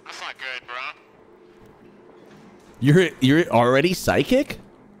 That's not good, bro. You're already psychic?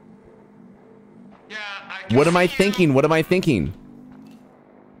 Yeah, What am I thinking? What am I thinking?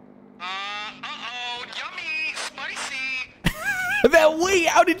 Uh-oh, yummy, spicy. Wait,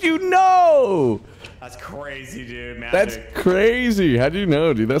 how did you know? That's crazy, dude. Magic. That's crazy. How'd you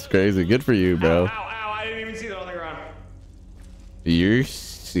know, dude? That's crazy. Good for you, bro. Ow, ow, I didn't even see that on the ground. You're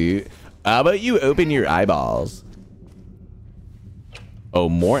see. How about you open your eyeballs? Oh,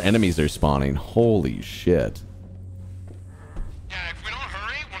 more enemies are spawning. Holy shit. Yeah, if we don't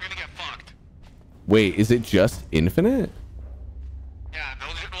hurry, we're gonna get fucked. Wait, is it just infinite? Yeah,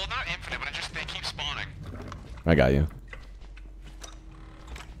 well, not infinite, but they keep spawning. I got you.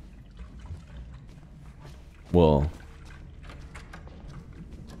 Well.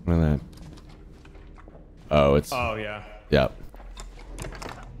 What is that? Oh, it's... Oh, yeah. Yep.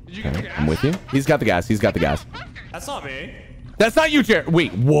 Did you get the gas? I'm with you. He's got the gas. He's got the gas. That's not me. That's not you, Jared.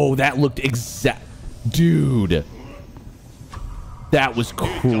 Wait, whoa, that looked exact. Dude. That was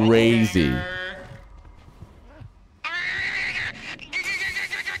crazy.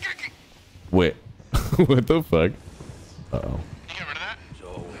 Wait. What the fuck? Uh-oh. You get rid of that?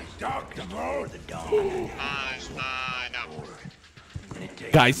 No.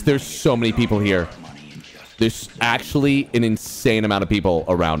 Guys, there's so many people here. There's actually an insane amount of people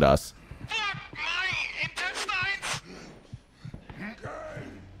around us. Fuck my intestines!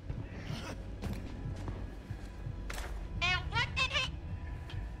 And what did he...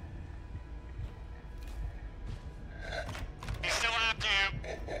 He's still after you.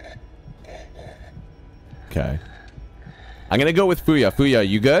 Okay. I'm gonna go with Fooya. Fooya,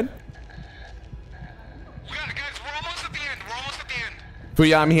 you good? Guys, we're almost at the end. We're almost at the end.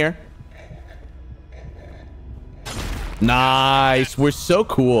 Fooya, I'm here. Nice. We're so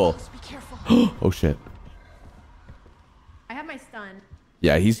cool. Be careful. Oh shit. I have my stun.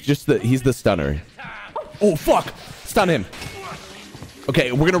 Yeah, he's the stunner. Oh fuck! Stun him.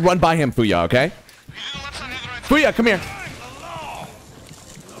 Okay, we're gonna run by him, Fooya, okay? Fooya, come here.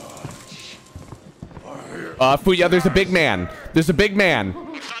 Fooya, there's a big man. There's a big man.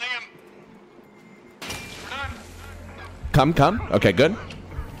 Come, come. Okay, good.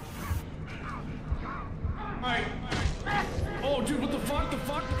 Oh, dude, what the fuck? The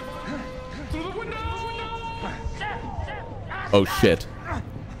fuck? Through the window! Oh shit.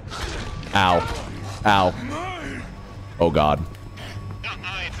 Ow. Ow. Oh god.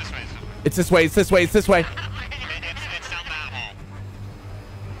 It's this way. It's this way. It's this way.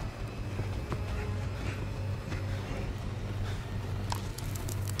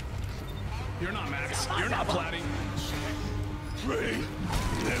 You're not Max. You're not Platty.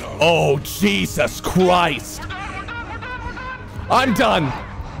 Oh, Jesus Christ. I'm done.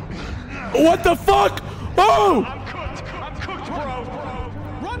 What the fuck? Oh! I'm cooked, bro.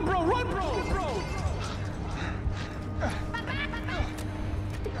 Run, bro. Run, bro.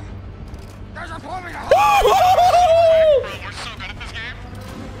 We're so good at this game.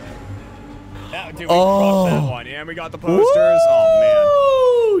 Yeah, dude, we crushed that one. Yeah, we got the posters.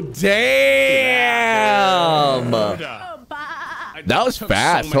 Oh, man. Damn. That was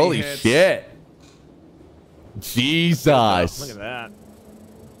fast. Holy shit. Jesus. Look at that.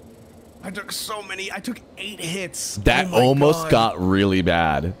 I took so many. I took 8 hits. That almost got really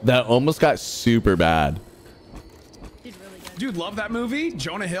bad. That almost got super bad. Dude, love that movie.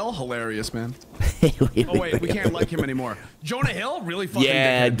 Jonah Hill, hilarious, man. Oh wait, we can't like him anymore. Jonah Hill, really fucking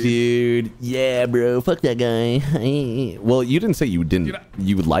Yeah, dickhead, dude. Yeah, bro. Fuck that guy. Well, you didn't say you didn't.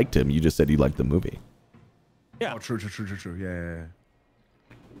 You liked him. You just said you liked the movie. Yeah. Oh, true. Yeah.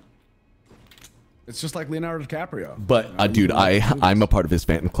 It's just like Leonardo DiCaprio. But dude, I'm a part of his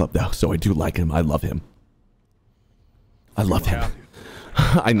fan club though, so I do like him. I love him. I love him.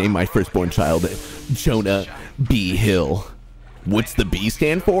 I named my firstborn child Jonah B. Hill. What's the B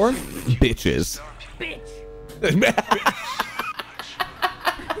stand for? Bitches.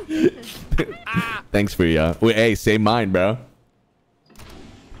 Thanks for you. Wait, hey, same mind, bro.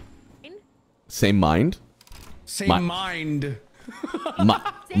 Same mind? Same mind.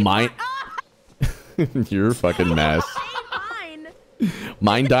 Mind. You're a fucking mess.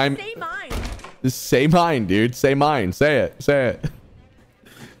 Mind dime. Say mine, dude. Say mine. Say it. Say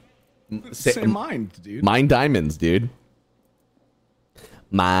it. Say mind, dude. Mine diamonds, dude.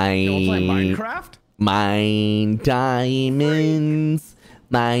 Mine. You wanna play Minecraft? Mine diamonds.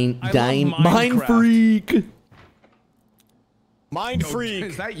 Mine freak. Mind freak.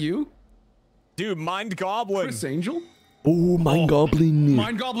 Is that you? Dude, mind goblin. Chris Angel? Oh, Mind Goblin.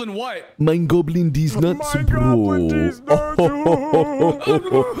 Mind Goblin what? Mind Goblin these nuts, bro.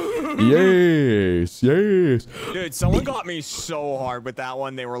 Yes, yes. Dude, someone got me so hard with that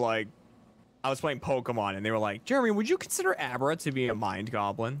one. They were like, I was playing Pokemon, and they were like, Jeremy, would you consider Abra to be a mind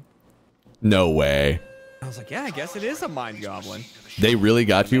goblin? No way. I was like, yeah, I guess it is a mind goblin. They really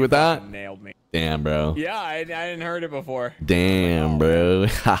got you with that? Nailed me. Damn, bro. Yeah, I hadn't heard it before. Damn, bro.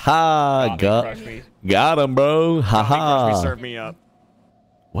 Haha. Got him, bro. Haha. Serve me up.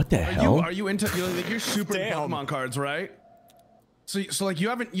 What the hell? Are you into you're super into Pokemon cards, right? So like you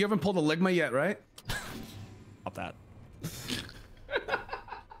haven't pulled a Ligma yet, right? Stop that.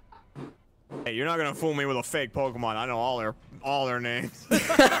 Hey, you're not gonna fool me with a fake Pokemon. I know all their names.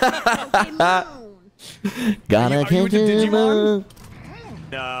 Gotta catch Digimon?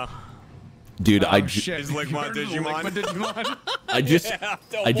 No. Dude, Is Ligma Digimon? I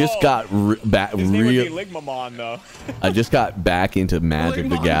just got back His name would be Ligmamon, though. I just got back into Magic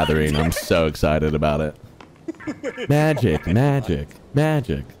the Gathering. I'm so excited about it. Magic.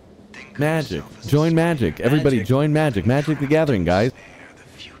 Join Magic. Everybody join Magic. Magic the Gathering, guys.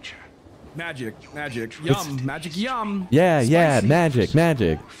 Magic. Yum. Magic yum. Yeah, Spicy.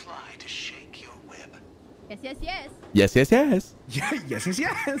 Magic. Yes. Yes.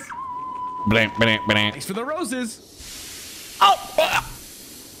 Thanks for the roses. I'll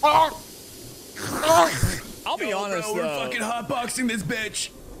be honest, bro, we're fucking hotboxing this bitch.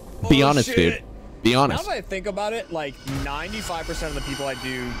 Be honest, dude. Be honest. Now that I think about it, like 95% of the people I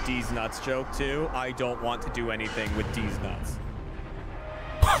do D's nuts joke to, I don't want to do anything with D's nuts.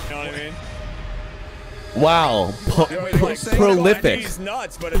 You know what I mean? Wow. Prolific.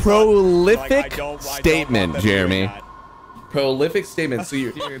 Statement, Jeremy. Prolific statement. So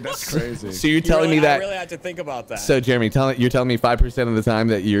Dude, that's crazy. So you're telling me that? I really had to think about that. So Jeremy, you're telling me 5% of the time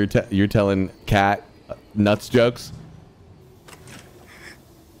that you're telling cat nuts jokes?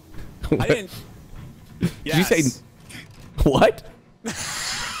 I didn't. Yes. Did you say what?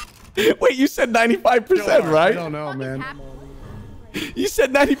 Wait, you said 95%, right? I don't know, man. You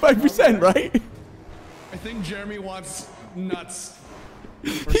said 95%, right? I think Jeremy wants nuts.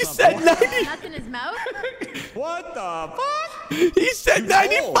 He said 90. Nuts in his mouth? What the fuck? He said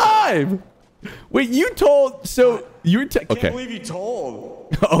 95. Wait, you told. So you're. I can't okay. believe you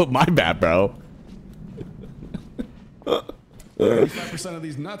told. Oh, my bad, bro. 95% of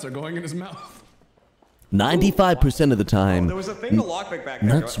these nuts are going in his mouth. 95% of the time, There was a thing to lockpick back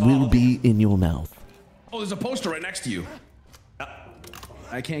there. nuts will be in your mouth. Oh, there's a poster right next to you.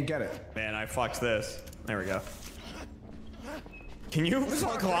 I can't get it. Man, I fucked this. There we go. Can you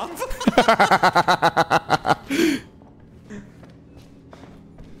fuck off?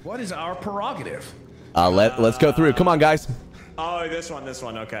 What is our prerogative? Let's go through. Come on, guys. Oh, this one.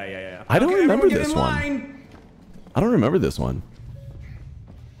 Okay, yeah. I don't Okay, remember everyone get this in one. line. I don't remember this one.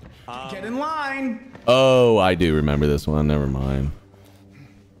 Get in line. Oh, I do remember this one. Never mind.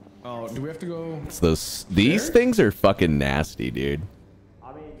 Oh, do we have to go? It's these things are fucking nasty, dude.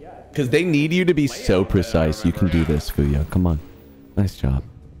 Because they need you to be so precise. You can do this, Fooya. Come on. Nice job.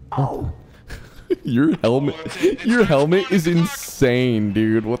 Oh. Your helmet is insane,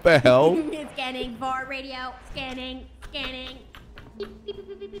 dude. What the hell? Scanning for radio. Scanning.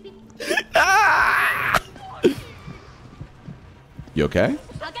 Ah! You okay?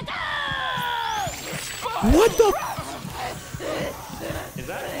 What the Is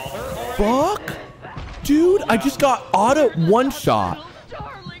that mother? fuck? Dude, I just got auto one shot.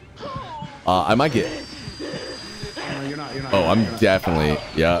 I might get. No, you're not. Oh, I'm definitely.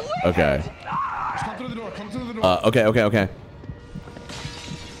 Yeah. Okay. Just come through the door. Okay.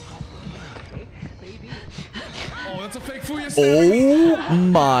 Oh, that's a fake Fooya. Oh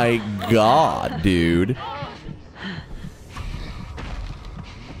my god, dude.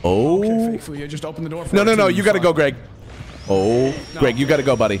 Oh. Okay, fake Fooya, just open the door for No, her no, no. too, You got to go, fuck. Greg. Oh, No. Greg, you got to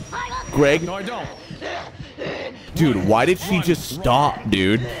go, buddy. Greg. No, I don't. Dude, why did she just stop,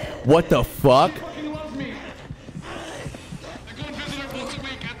 dude? What the fuck? She fucking loves me. I go and visit her once a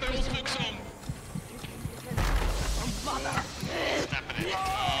week at the old folks' home. Stepping it.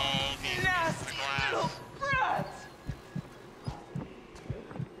 Oh, he's the glass.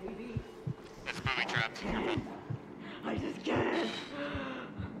 It's booby trapped. I just can't.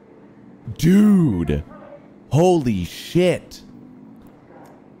 Dude. Holy shit.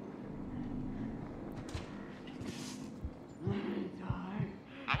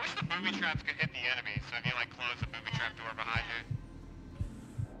 I wish the booby traps could hit the enemy, so if you like close the booby trap door behind you.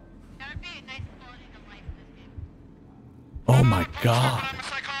 That would be a nice quality of life in this game. Oh my god. I'm a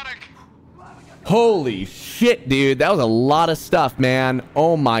psychotic. Holy shit, dude. That was a lot of stuff, man.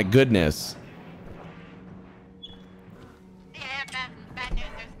 Oh my goodness. Yeah, bad news,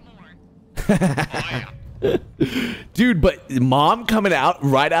 there's more. Oh, yeah. Dude, but mom coming out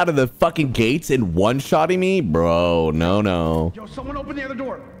right out of the fucking gates and one-shotting me? Bro, no. Yo, someone open the other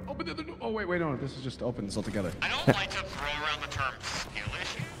door. Open the other door. Oh, wait, no. This is just open. It's all together. I don't like to throw around the term skill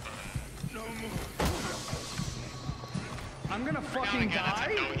issue, but no more. I'm gonna fucking Again, that's a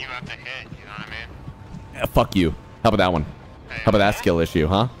die. note you have to hit, you know what I mean? Fuck you. How about that one? How about that skill issue,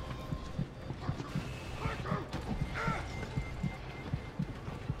 huh?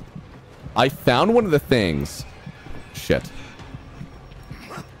 I found one of the things. Shit.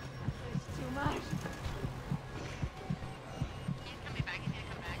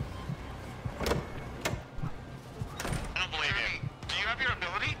 I don't believe you. Do you have your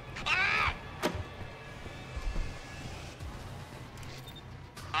ability?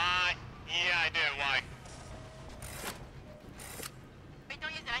 Ah! Yeah, I do. Why? Wait,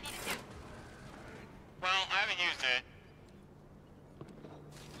 don't use it. I need it too. Well, I haven't used it.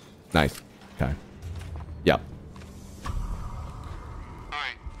 Nice. Okay. Yep.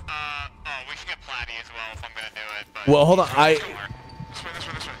 Alright, oh, we should get Platy as well if I'm gonna do it, but... Well, hold on, This way, this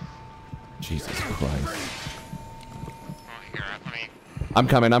way. Jesus Christ. Oh, here, let me... I'm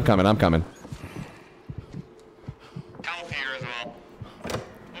coming. Health here as well. Oh,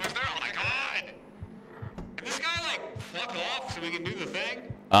 is there? Oh my god! Can this guy, like, fuck off so we can do the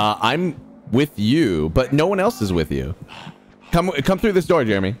thing? I'm with you, but no one else is with you. Come through this door,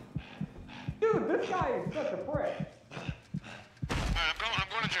 Jeremy. Dude, this guy is such a prick. I'm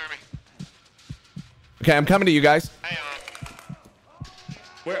going to Jeremy. Okay, I'm coming to you guys. Hey,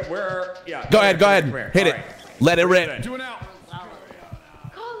 Yeah. Go ahead. Hit it. Alright. Let it rip. Do it now.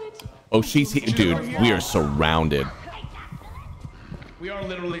 Oh, she's here. Dude, we are surrounded. We are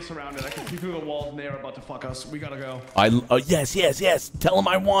literally surrounded. I can see through the walls and they are about to fuck us. We gotta go. Yes. Tell them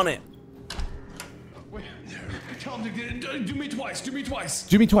I want it. Wait, tell him to do me twice. Do me twice.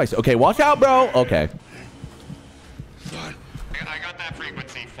 Do me twice. Okay, watch out, bro. Okay. I got that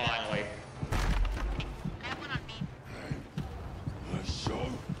frequency finally.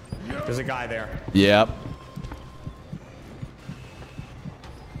 There's a guy there. Yep.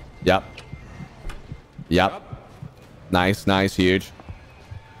 Nice, huge.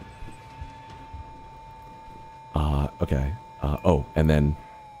 Okay. Oh, and then.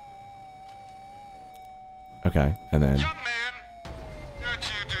 Okay, and then. Young man. Yeah,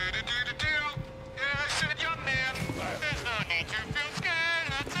 I said young man. There's no need to feel scared.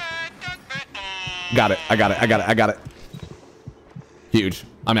 I said young man. Oh. Got it. Huge.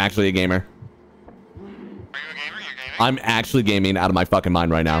 I'm actually a gamer. Are you a gamer? You're gaming? I'm actually gaming out of my fucking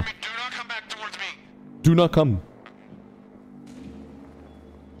mind right now. Do not come back towards me. Do not come.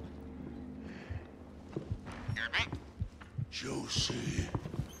 Hear me? Josie.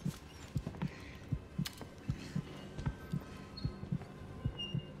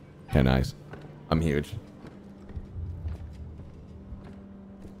 Okay, nice. I'm huge.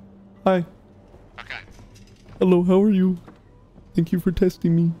 Hi. Okay. Hello, how are you? Thank you for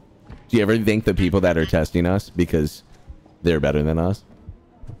testing me. Do you ever think the people that are testing us because they're better than us?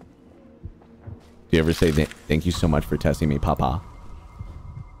 Do you ever say thank you so much for testing me, Papa?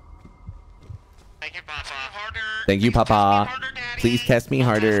 Thank you, Papa. Harder. Thank you, Papa. Please test me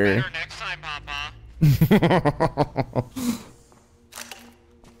harder, Daddy. Please test me harder. Next time, Papa.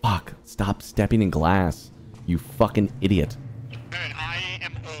 Fuck. Stop stepping in glass. You fucking idiot. Good, I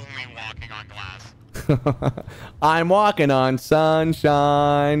am only walking on glass. I'm walking on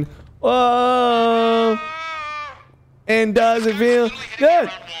sunshine. Whoa. And does it feel good?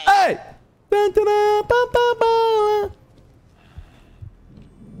 Hey! I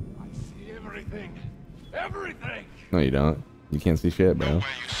see everything. Everything. No, you don't. You can't see shit, bro. No way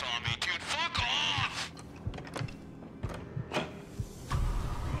you saw me, dude. Fuck off.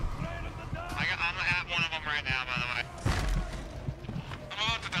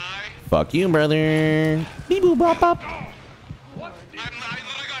 Fuck you, brother. Beep boop bop bop. I literally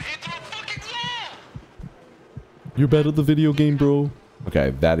got hit through a fucking wall. You're bad at the video game, bro. Okay,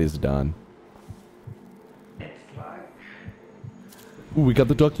 that is done. Ooh, we got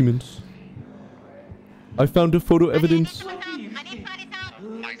the documents. I found the photo evidence. I need to find this out. Oh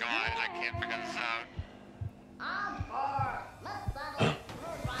my god, I can't figure this out.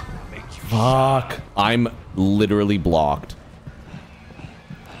 Fuck. I'm literally blocked.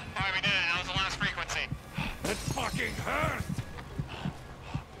 Alright, we did it. That was the last frequency. It fucking hurts.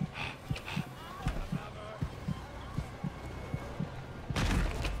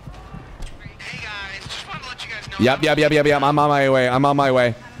 Hey guys, just wanted to let you guys know. Yep. I'm on my way. I'm on my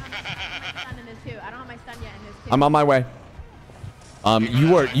way. I'm on my way.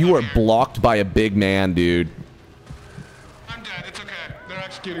 You are blocked by a big man, dude. I'm dead. It's okay. They're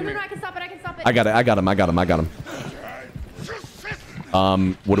executing me. No, I can stop it. I can stop it. I got him.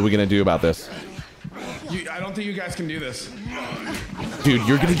 What are we gonna do about this? I don't think you guys can do this. Dude,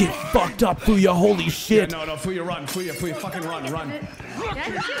 you're gonna get fucked up, Fooya. Holy shit. Yeah, no, Fooya, run. Fooya, fucking run. I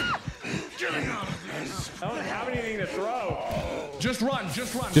don't have anything to throw. Just run.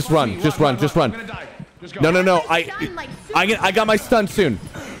 Just run. I'm gonna die. Just go. No. I got my stun soon.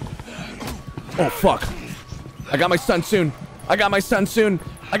 Oh fuck. I got my stun soon.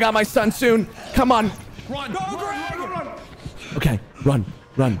 Come on. Run. Okay. Run.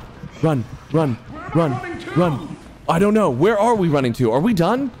 I don't know. Where are we running to? Are we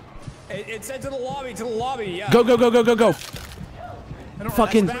done? It said to the lobby, yeah. Go. I don't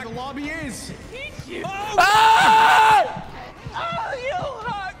Fucking. know where the lobby is. Ah!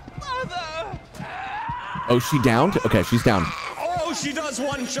 Oh, she downed? Okay, she's down. Oh, she does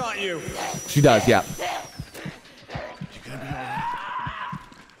one-shot you. She does, yeah.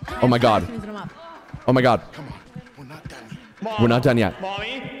 Oh my god. Oh my god. We're not done yet.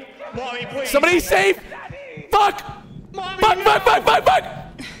 Mommy, please. Somebody save! Fuck! Fuck!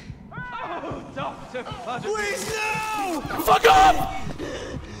 Please, no! Fuck off!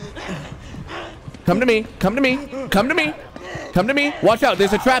 Come to me. Watch out,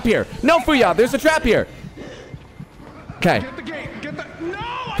 there's a trap here. No, Fooya, there's a trap here. Okay. Get the gate. No!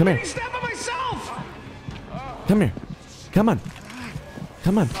 Come I'm here. getting stabbed by myself! Come here. Come on.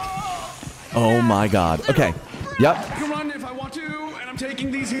 Oh my god. Okay. Yep. I can run if I want to, and I'm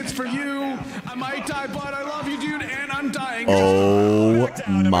taking these hits for you. I might die, but I love you, dude, and I'm dying. Oh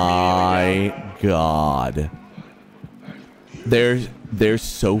my god. They're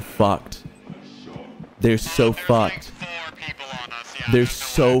so fucked. They're so fucked.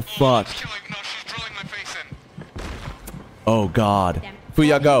 Oh god.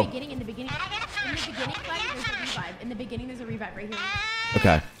 Fooya, go. In the beginning, there's a revive right here.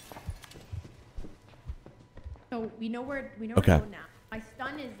 Okay. So we know where Okay. to go now. My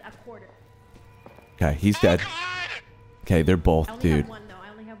stun is a quarter. Okay, he's dead. Okay, they're I both, only dude. have one though. I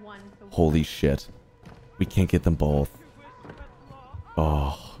only have one. So Holy shit. We can't get them both.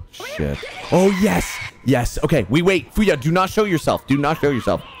 Oh, shit. Oh, yes. Yes. Okay, we wait. Fooya, do not show yourself.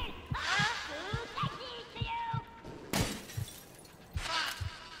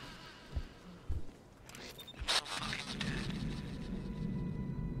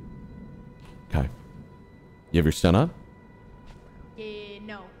 Okay. You have your stun up?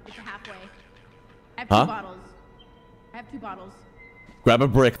 no, it's halfway. I have Huh? 2 bottles. I have 2 bottles. Grab a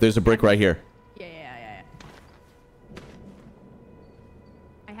brick. There's a brick right here. Yeah.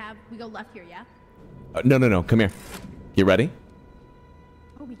 We go left here, yeah? No. Come here. Get ready.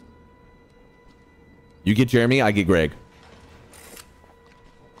 Oh, You get Jeremy, I get Greg.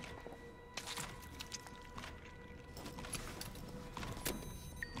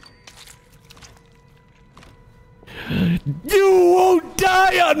 You won't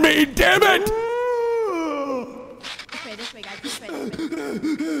die on me, damn it! This way, guys. This way.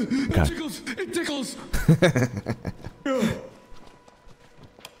 Okay. It tickles.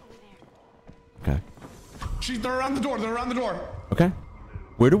 Okay. They're around the door. Okay.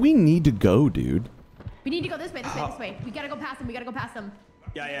 Where do we need to go, dude? We need to go this way. We gotta go past them.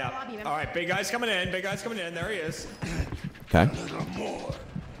 Yeah. All right, big guy's coming in. There he is. Okay.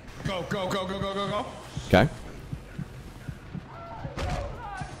 Go. Okay.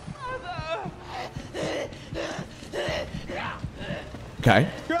 Okay.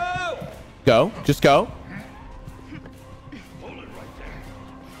 Go. Just go.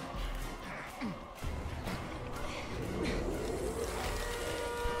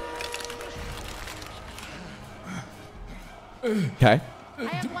 Okay. I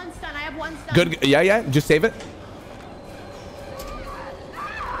have one stun. Good. Yeah. Just save it.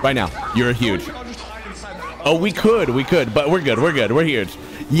 Right now. You're huge. I'll just hide inside Oh, we could, but we're good. We're huge.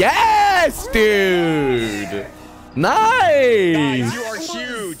 Yes, dude. Nice. You are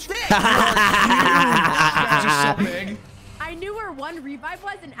huge. I knew where one revive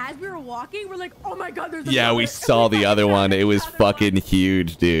was, and as we were walking, we're like, oh my god, there's a Yeah, we saw the other one. It was fucking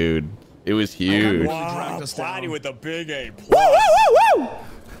huge, dude. It was huge. Wow, Platy with the big A+.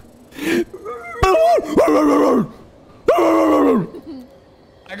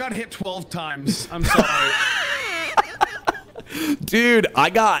 I got hit 12 times. I'm sorry. Dude, I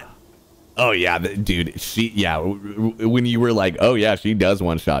got... Oh, yeah, dude. When you were like, oh, yeah, she does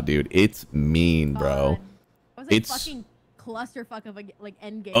one shot, dude. It's mean, bro. I was like fucking clusterfuck of a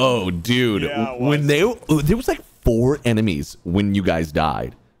end game. Oh, dude. Yeah, when there was like 4 enemies when you guys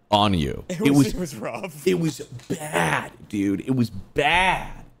died on you. It was rough. It was bad, dude. It was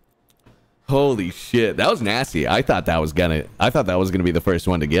bad. Holy shit. That was nasty. I thought that was gonna be the first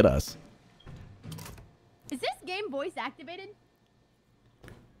one to get us. Is this game voice activated?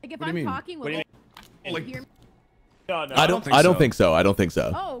 Like if What do I'm you mean? talking, will What do they Like, hear me? No, no. I don't think so. I don't think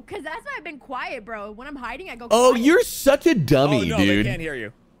so. Oh, because that's why I've been quiet, bro. When I'm hiding, I go Oh, quiet. you're such a dummy, no, dude. They can't hear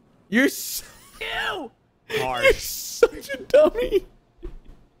you. You're Ew! you're such a dummy.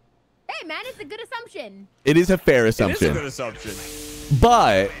 Hey, man, it's a good assumption. It is a fair It is a assumption. good assumption.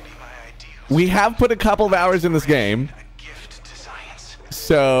 But we have put a couple of hours in this game.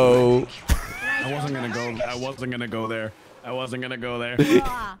 So I wasn't gonna go there. I wasn't gonna go there. I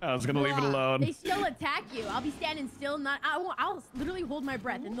was gonna leave it alone. They still attack you. I'll be standing still. I'll literally hold my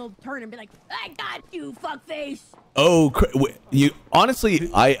breath, and they'll turn and be like, "I got you, fuckface." Oh, you honestly,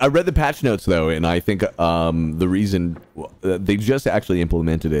 I read the patch notes though, and I think the reason they just actually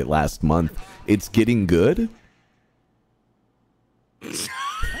implemented it last month. It's getting good.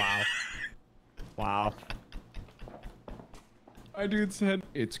 Wow. Wow. My dude said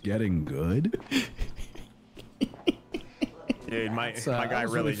it's getting good. Dude, my guy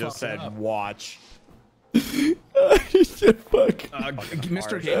really just said, "Watch." Fuck.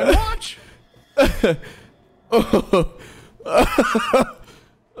 Mr. Game & Watch.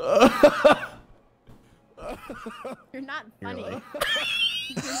 You're not funny. Really?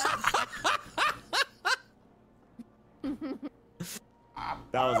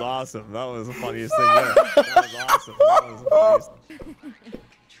 That was awesome. That was the funniest thing yet. That was awesome. That was the funniest.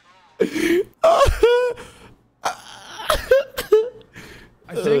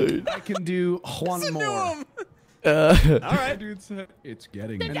 I think I can do one more. All right. Dude said it's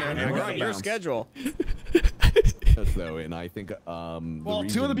getting Sit down. All right, your schedule. Though, and I think Well,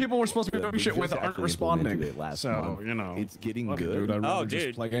 2 of the people we're supposed to be doing shit with aren't responding. So, you know, it's getting fuck it, good. Dude, I'd rather Oh, just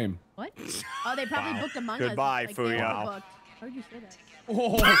dude. play game. What? Oh, they probably booked Among Us. Goodbye, like, they were Fooya. booked. How would you say that?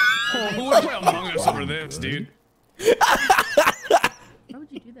 Oh, who would play Among Us over this, dude? Why would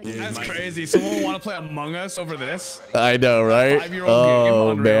you do that? That's crazy. Someone would want to play Among Us over this? I know, right? 5-year-old game,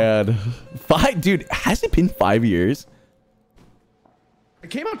 Oh unreal. man, dude, has it been 5 years? It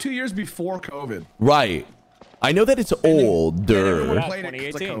came out 2 years before COVID. Right. I know that it's older. Everyone played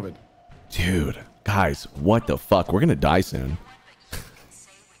it 'cause of 2018. COVID. Dude, guys, what the fuck? We're gonna die soon.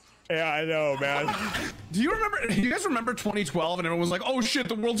 Yeah, I know, man. Do you guys remember 2012 and everyone was like, oh shit,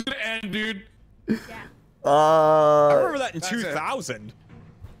 the world's gonna end, dude? I remember that in 2000.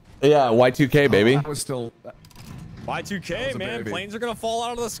 Yeah, Y2K, baby. I was still... Y2K, man. baby. Planes are gonna fall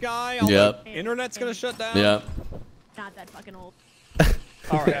out of the sky. All Yep. the internet's gonna shut down. Yep. Not that fucking old.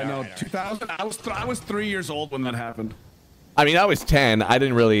 All right. Yeah, no, 2000. I was 3 years old when that happened. I mean, I was 10. I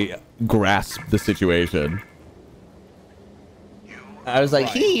didn't really grasp the situation. I was like,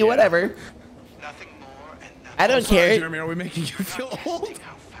 yeah. whatever. I don't Sorry, care. Jeremy, are we making you feel old?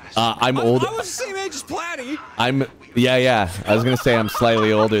 I'm old. I was the same age as Platy. Yeah. I was gonna say I'm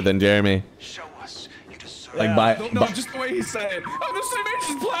slightly older than Jeremy. Like by. No, just the way he said it. I'm the same age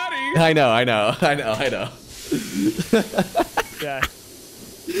as Platy. I know. Yeah.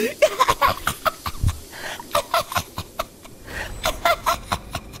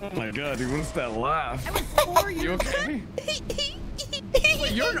 Oh my god, dude, what's that laugh? I was 4 years You okay?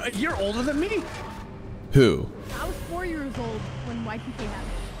 Wait, you're a year older than me? Who? I was 4 years old when Y2K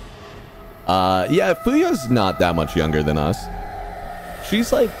happened. Yeah, Fooya's not that much younger than us.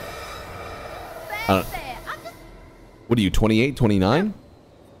 She's like, I'm just what are you, 28, 29?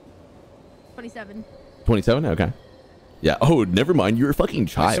 27. 27? Okay. Yeah. Oh, never mind. You're a fucking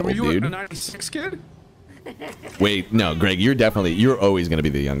child, So were you dude. a 96 kid? Wait, no, Greg, you're always going to be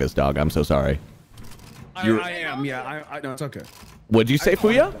the youngest dog. I'm so sorry. I am, yeah. I know, it's okay. What'd you say,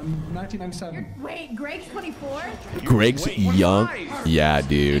 Fooya? 1997. Wait, Greg's 24? Greg's young. Yeah,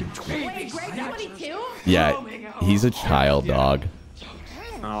 dude. Wait, Greg's 22? Yeah, he's a child dog.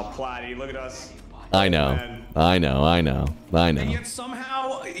 Oh, Platy, look at us. I know. I know. I know. I know. And yet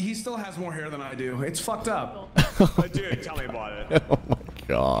somehow he still has more hair than I do. It's fucked up. Dude, tell me about it. Oh my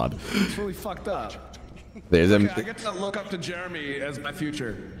god. It's really fucked up. There's Okay, I get to look up to Jeremy as my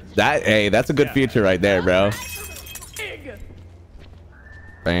future. that. Hey, that's a good feature right there, bro.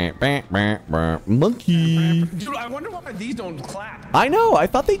 Monkey. Dude, I wonder why these don't clap. I know. I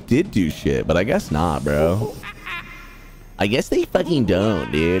thought they did do shit, but I guess not, bro. I guess they fucking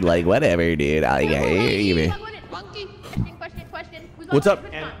don't, dude. Like, whatever, dude. What's up?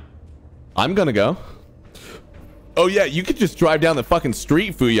 I'm gonna go. Oh, yeah. You could just drive down the fucking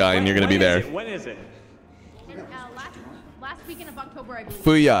street, Fooya, and you're gonna be there. When is it? Last weekend of October, I believe.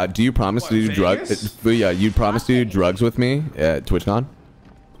 Fooya, do you promise to do drugs? Fooya, you promise to do drugs with me at TwitchCon?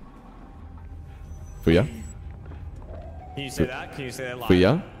 Fooya? Can you say that? Can you say that live?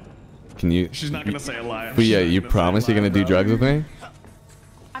 Fooya? Can you? She's not gonna say a lie. Fooya, you promise you're gonna do drugs with me?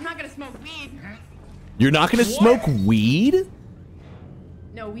 I'm not gonna smoke weed. You're not gonna smoke weed?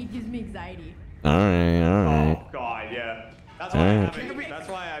 No, weed gives me anxiety. All right, all right. Oh God, yeah. That's why, that's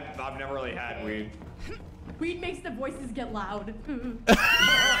why I've never really had weed. Weed makes the voices get loud. To be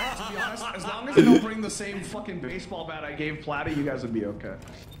honest, as long as I don't bring the same fucking baseball bat I gave Platty, you guys would be okay.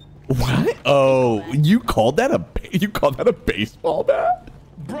 What? Oh, you called that a baseball bat?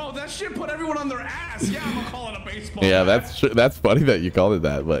 Bro, that shit put everyone on their ass. Yeah, I'm gonna call it a baseball. Yeah, bat. that's funny that you called it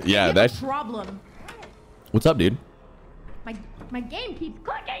that, but yeah, that's problem. What's up, dude? My game keeps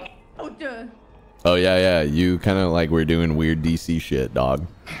clicking. Oh yeah, you kind of like we're doing weird DC shit, dog.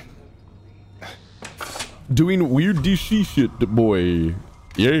 Doing weird DC shit, boy.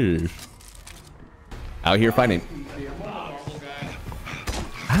 Yes. Out here fighting.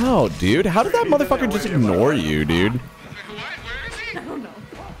 Ow, dude. How did that motherfucker just ignore you, dude? I don't know.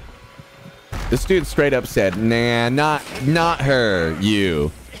 This dude straight up said, nah, not her,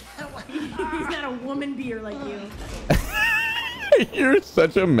 you. He's not a woman beater like you. You're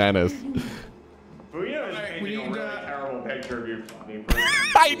such a menace. Fooya is painting a really terrible picture of you.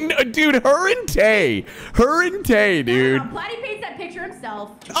 I know, dude. Her and Tay, dude. Platty paints that picture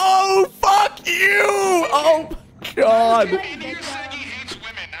himself. Oh, fuck you! Oh, God.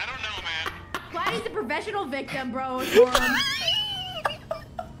 Platty's a professional victim, bro. Dude,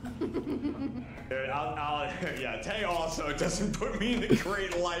 yeah, Tay also doesn't put me in a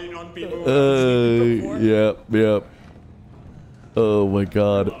great light on people. Yep. Oh my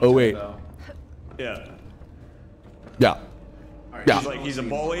God. Oh wait. Yeah. Yeah. Right, yeah. He's like, he's a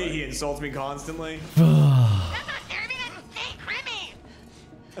bully. He insults me constantly.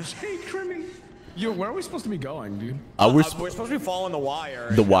 Hey, Crimmy. Yo, where are we supposed to be going, dude? We're supposed to be following the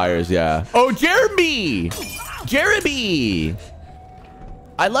wire. The wires, yeah. Oh, Jeremy!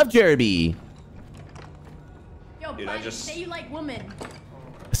 I love Jeremy. Yo, dude, Platty, say you like women.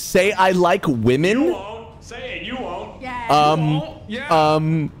 Say I like women? You won't. Say it. You won't. Yeah.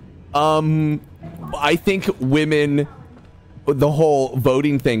 I think women. The whole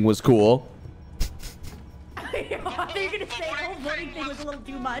voting thing was cool. I thought you were gonna say the whole voting thing was a little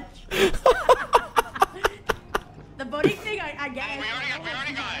too much. The voting thing, I guess. We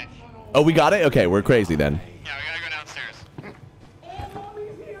already got it. Oh, we got it? Okay, we're crazy then. Yeah, we gotta go downstairs.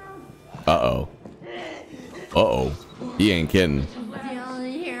 Uh-oh. He ain't kidding.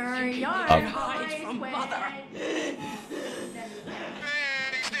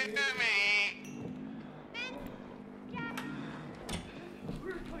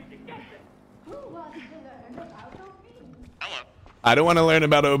 I don't want to learn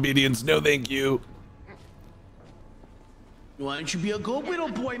about obedience. No, thank you. Why don't you be a good little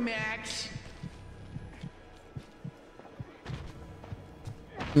boy, Max?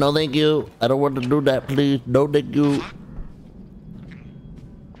 No, thank you. I don't want to do that, please. No, thank you.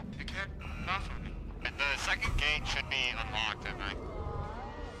 The second gate should be unlocked, I think.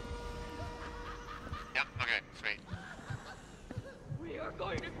 Yep, okay, sweet. We are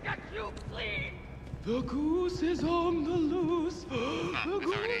going to catch you, please. The goose is on the loose. The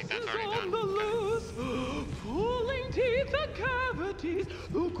goose is on the loose. Pulling teeth and cavities.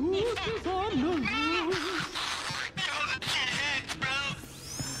 The goose is on the loose.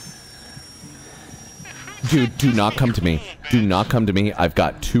 Dude, do not come to me. Do not come to me. I've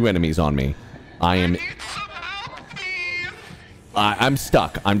got 2 enemies on me. I'm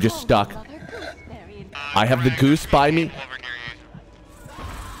stuck. I'm just stuck. I have the goose by me.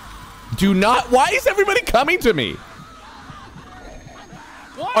 Do not. Why is everybody coming to me?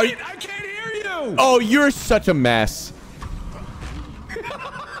 What? Are you, I can't hear you. Oh, you're such a mess.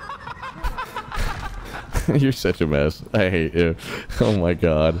 You're such a mess. I hate you. Oh my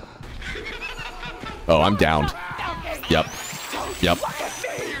God. Oh, I'm downed. Yep.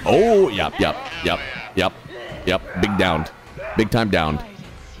 Oh, yep. Yep. Yep. Yep. Big downed. Big time downed.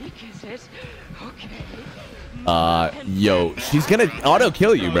 Yo, she's gonna auto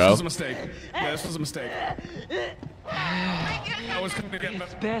kill you, bro. This was a mistake. Yeah, this was a mistake. I was coming to get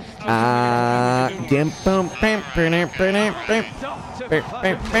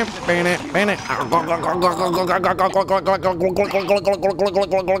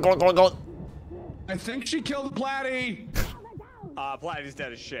I think she killed Platty. Platty's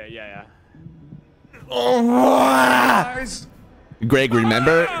dead as shit. Yeah, Guys. Greg,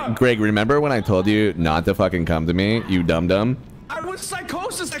 remember when I told you not to fucking come to me, you dum-dum? I was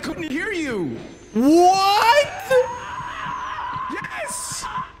psychosis. I couldn't hear you. What? Yes.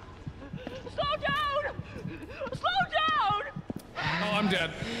 Slow down! Slow down! Oh, I'm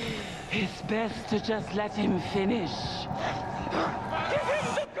dead. It's best to just let him finish.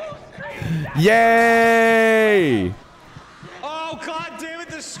 Yay! Oh, god damn it,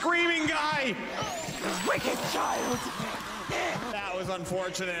 the screaming guy! Wicked child! That was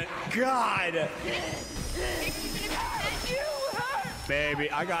unfortunate. God! Baby,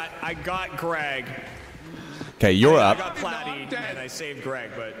 I got Greg. Okay, you're I up. got Platty and I saved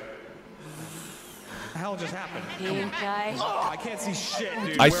Greg, but what the hell just happened? I can't see shit,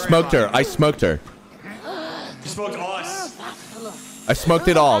 dude. I Where smoked am her. I smoked her. You smoked us. I smoked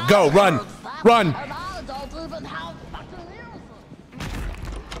it all. Go, run, run.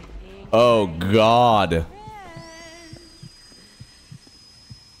 Oh God.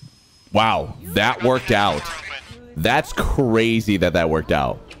 Wow, that worked out. That's crazy that worked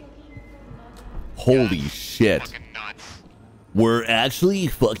out. Holy shit. We're actually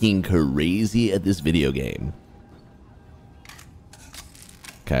fucking crazy at this video game.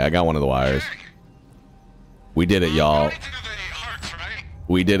 Okay, I got one of the wires. We did it, y'all.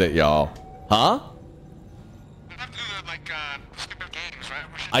 We did it, y'all. Huh?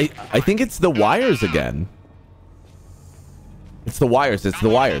 I think it's the wires again. It's the wires. It's the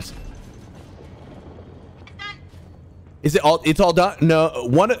wires. Is it all? It's all done? No,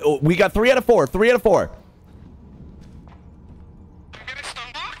 one. We got 3 out of 4. 3 out of 4.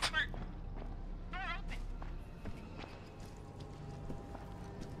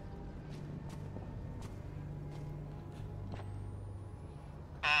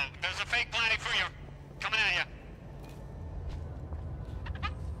 There's a fake Platty Fooya coming at you.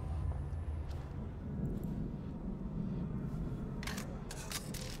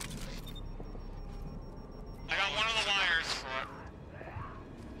 I got one of the wires.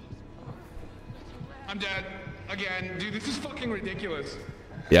 I'm dead again, dude. This is fucking ridiculous.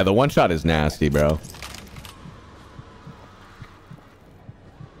 Yeah, the one shot is nasty, bro.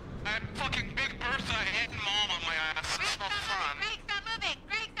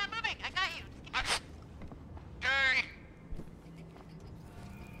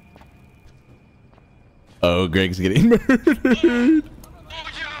 Oh, Greg's getting murdered.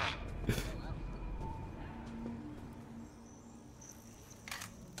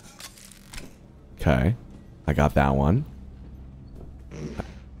 Okay. I got that one.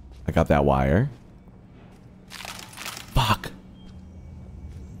 I got that wire. Fuck.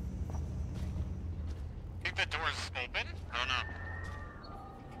 I think the door's open. I don't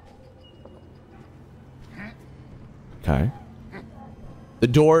know. Okay.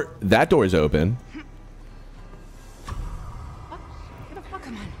 That door is open.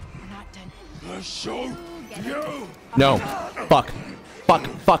 Come on, we're not done. I'll show you. No. Fuck. Fuck.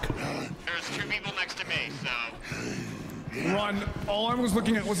 Fuck. There's 2 people next to me, so. Run. All I was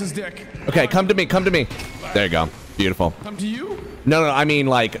looking at was his dick. Okay, come to me. Come to me. There you go. Beautiful. Come to you? No, I mean,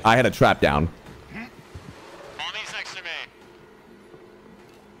 like, I had a trap down. Mommy's next to me.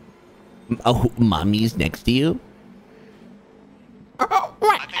 Oh, mommy's next to you? I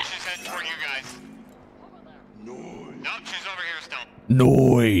think she's heading toward you guys. Nope, she's over here still.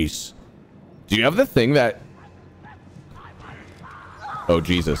 Noise. Do you have the thing that... Oh,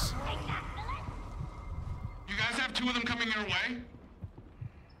 Jesus. You guys have 2 of them coming your way?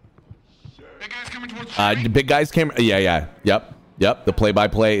 Big guys coming towards The big guys came... Yeah. Yep. The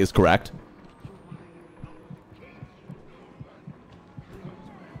play-by-play is correct.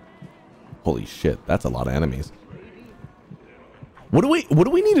 Holy shit. That's a lot of enemies. What do we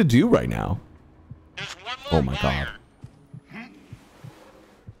need to do right now? Oh my God.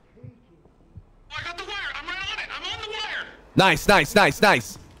 I got the wire. I'm right on it. I'm on the wire. Nice.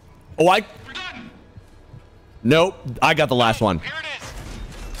 Oh, We're done. Nope. I got the last one. Here it is.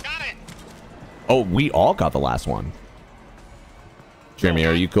 Got it. Oh, we all got the last one. Jeremy,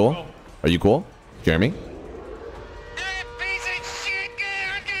 are you cool? Are you cool? Jeremy? That piece of shit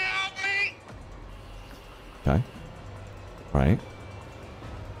can help me. Okay. All right.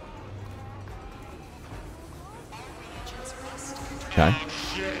 Okay.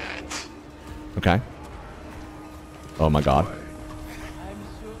 Okay. Oh my god.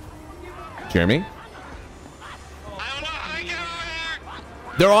 Jeremy?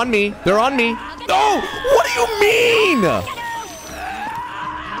 They're on me. They're on me. Oh, what do you mean?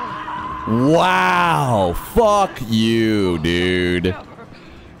 Wow. Fuck you, dude.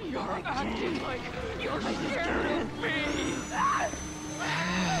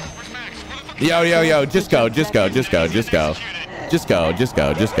 Yo, yo, yo. Just go. Just go. Just go. Just go. Just go. Just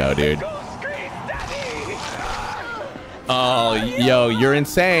go. Just go, dude. Oh, yo, you're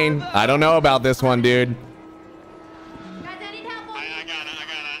insane. I don't know about this one, dude.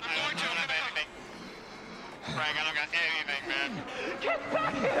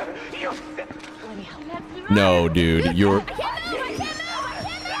 No, dude, you're...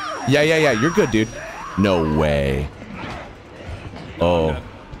 Yeah, yeah, yeah, you're good, dude. No way. Oh.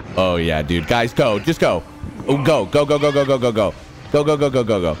 Oh, yeah, dude. Guys, go. Just go. Oh, go. Go, go, go, go, go, go, go. Go, go, go, go,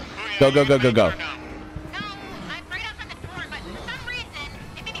 go, go. Go, go, go, go, go.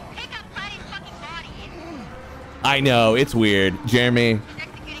 I know, it's weird. Jeremy.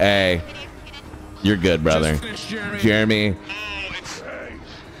 Hey. You're good, brother. Jeremy.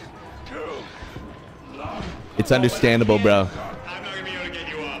 It's understandable, bro. I'm not gonna be able to get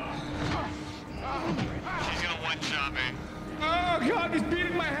you up. She's gonna one-shot me. Oh god, he's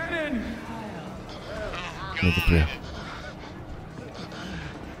beating my head in. Let me get through.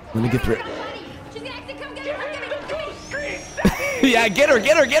 Let me get through. She's gonna actually come get her. Yeah, get her,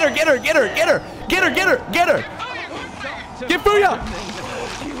 get her, get her, get her, get her, get her, get her, get her, get her. Get Fooya.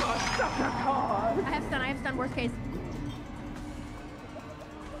 I have stun, worst case.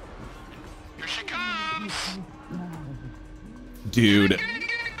 Here she comes. Dude.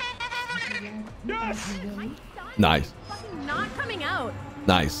 Nice. Not coming out.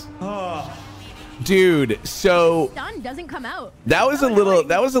 Nice. Dude, so Stun doesn't come out. that was a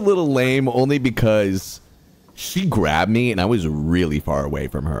little lame only because she grabbed me and I was really far away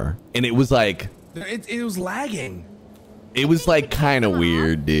from her. And it was like it was lagging. It was like kind of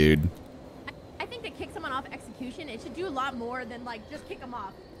weird, dude. I think that kick someone off execution, it should do a lot more than like just kick him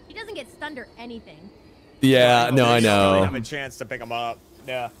off. He doesn't get stunned or anything. Yeah, no, I They don't know. have a chance to pick him up.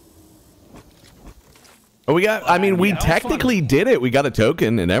 Yeah. Oh, we got, I mean, we technically did it. We got a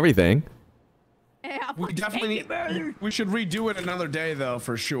token and everything. We definitely we should redo it another day though,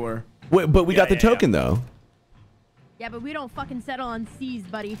 for sure. Wait, but we got the token though. Yeah, but we don't fucking settle on C's,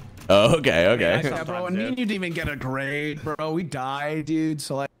 buddy. Oh, okay, okay. Yeah, bro, and me and you didn't even get a grade, bro. We died, dude.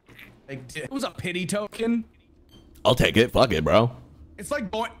 So like it was a pity token. I'll take it. Fuck it, bro. It's like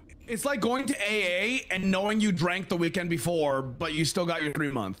going to AA and knowing you drank the weekend before, but you still got your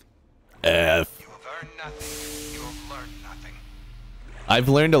 3-month. F. You have earned nothing. You have learned nothing. I've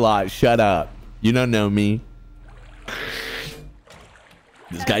learned a lot. Shut up. You don't know me.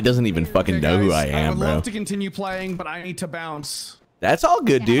 This guy doesn't even fucking know who I I am, would bro. love to continue playing, but I need to bounce. That's all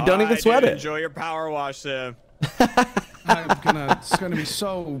good, dude. Don't even sweat it. Enjoy your power wash, Sim. It's gonna be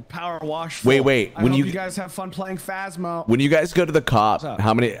so power wash. Wait. I hope you guys have fun playing Phasmo. When you guys go to the cop,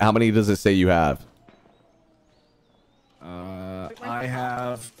 how many does it say you have? I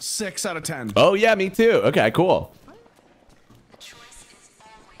have 6 out of 10. Oh yeah, me too. Okay, cool.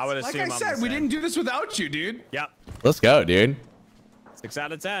 I would Like assume I said, we didn't do this without you, dude. Yep. Let's go, dude. 6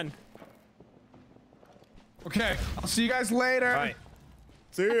 out of 10. Okay, I'll see you guys later. All right.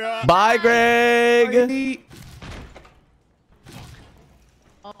 See ya. Bye, Greg.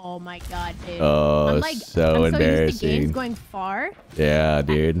 Oh my god, dude. Oh, I'm like, so I'm so used to embarrassing. games going far. Yeah,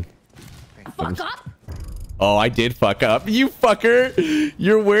 dude. Fuck up. Oh, I did fuck up. You fucker.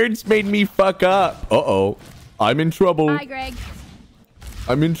 Your words made me fuck up. Uh-oh. I'm in trouble. Bye, Greg.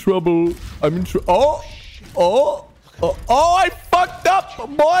 I'm in trouble. I'm in trouble. Oh, I fucked up,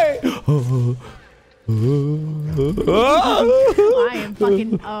 boy. I am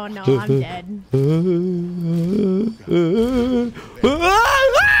fucking. Oh no, I'm dead.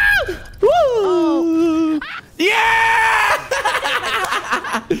 Oh. Yeah!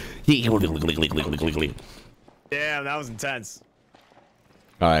 Damn, that was intense.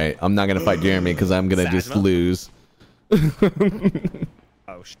 All right, I'm not gonna fight Jeremy because I'm gonna just lose.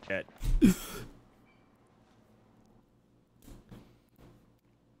 Oh shit.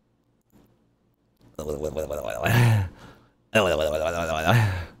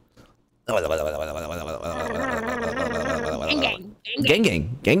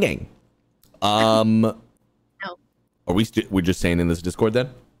 Gang. No. Are we're just saying in this Discord then?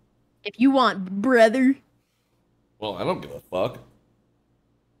 If you want, brother. Well, I don't give a fuck.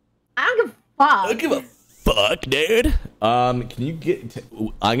 I don't give a fuck. I don't give a fuck, dude. Can you get?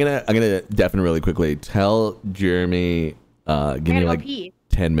 I'm gonna definitely really quickly tell Jeremy Give me go like pee.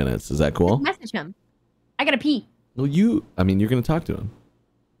 10 minutes. Is that cool? Message him. I gotta pee. Well, I mean, you're going to talk to him.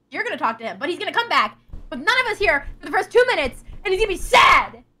 You're gonna talk to him, but he's gonna come back with none of us here for the first 2 minutes, and he's gonna be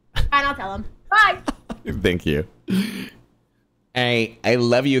sad. Fine, I'll tell him. Bye. Thank you. Hey, I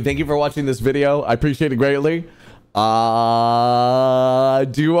love you. Thank you for watching this video. I appreciate it greatly. Do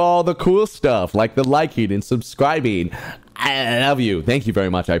all the cool stuff like the liking and subscribing. I love you. Thank you very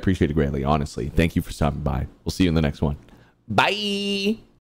much. I appreciate it greatly. Honestly, thank you for stopping by. We'll see you in the next one. Bye.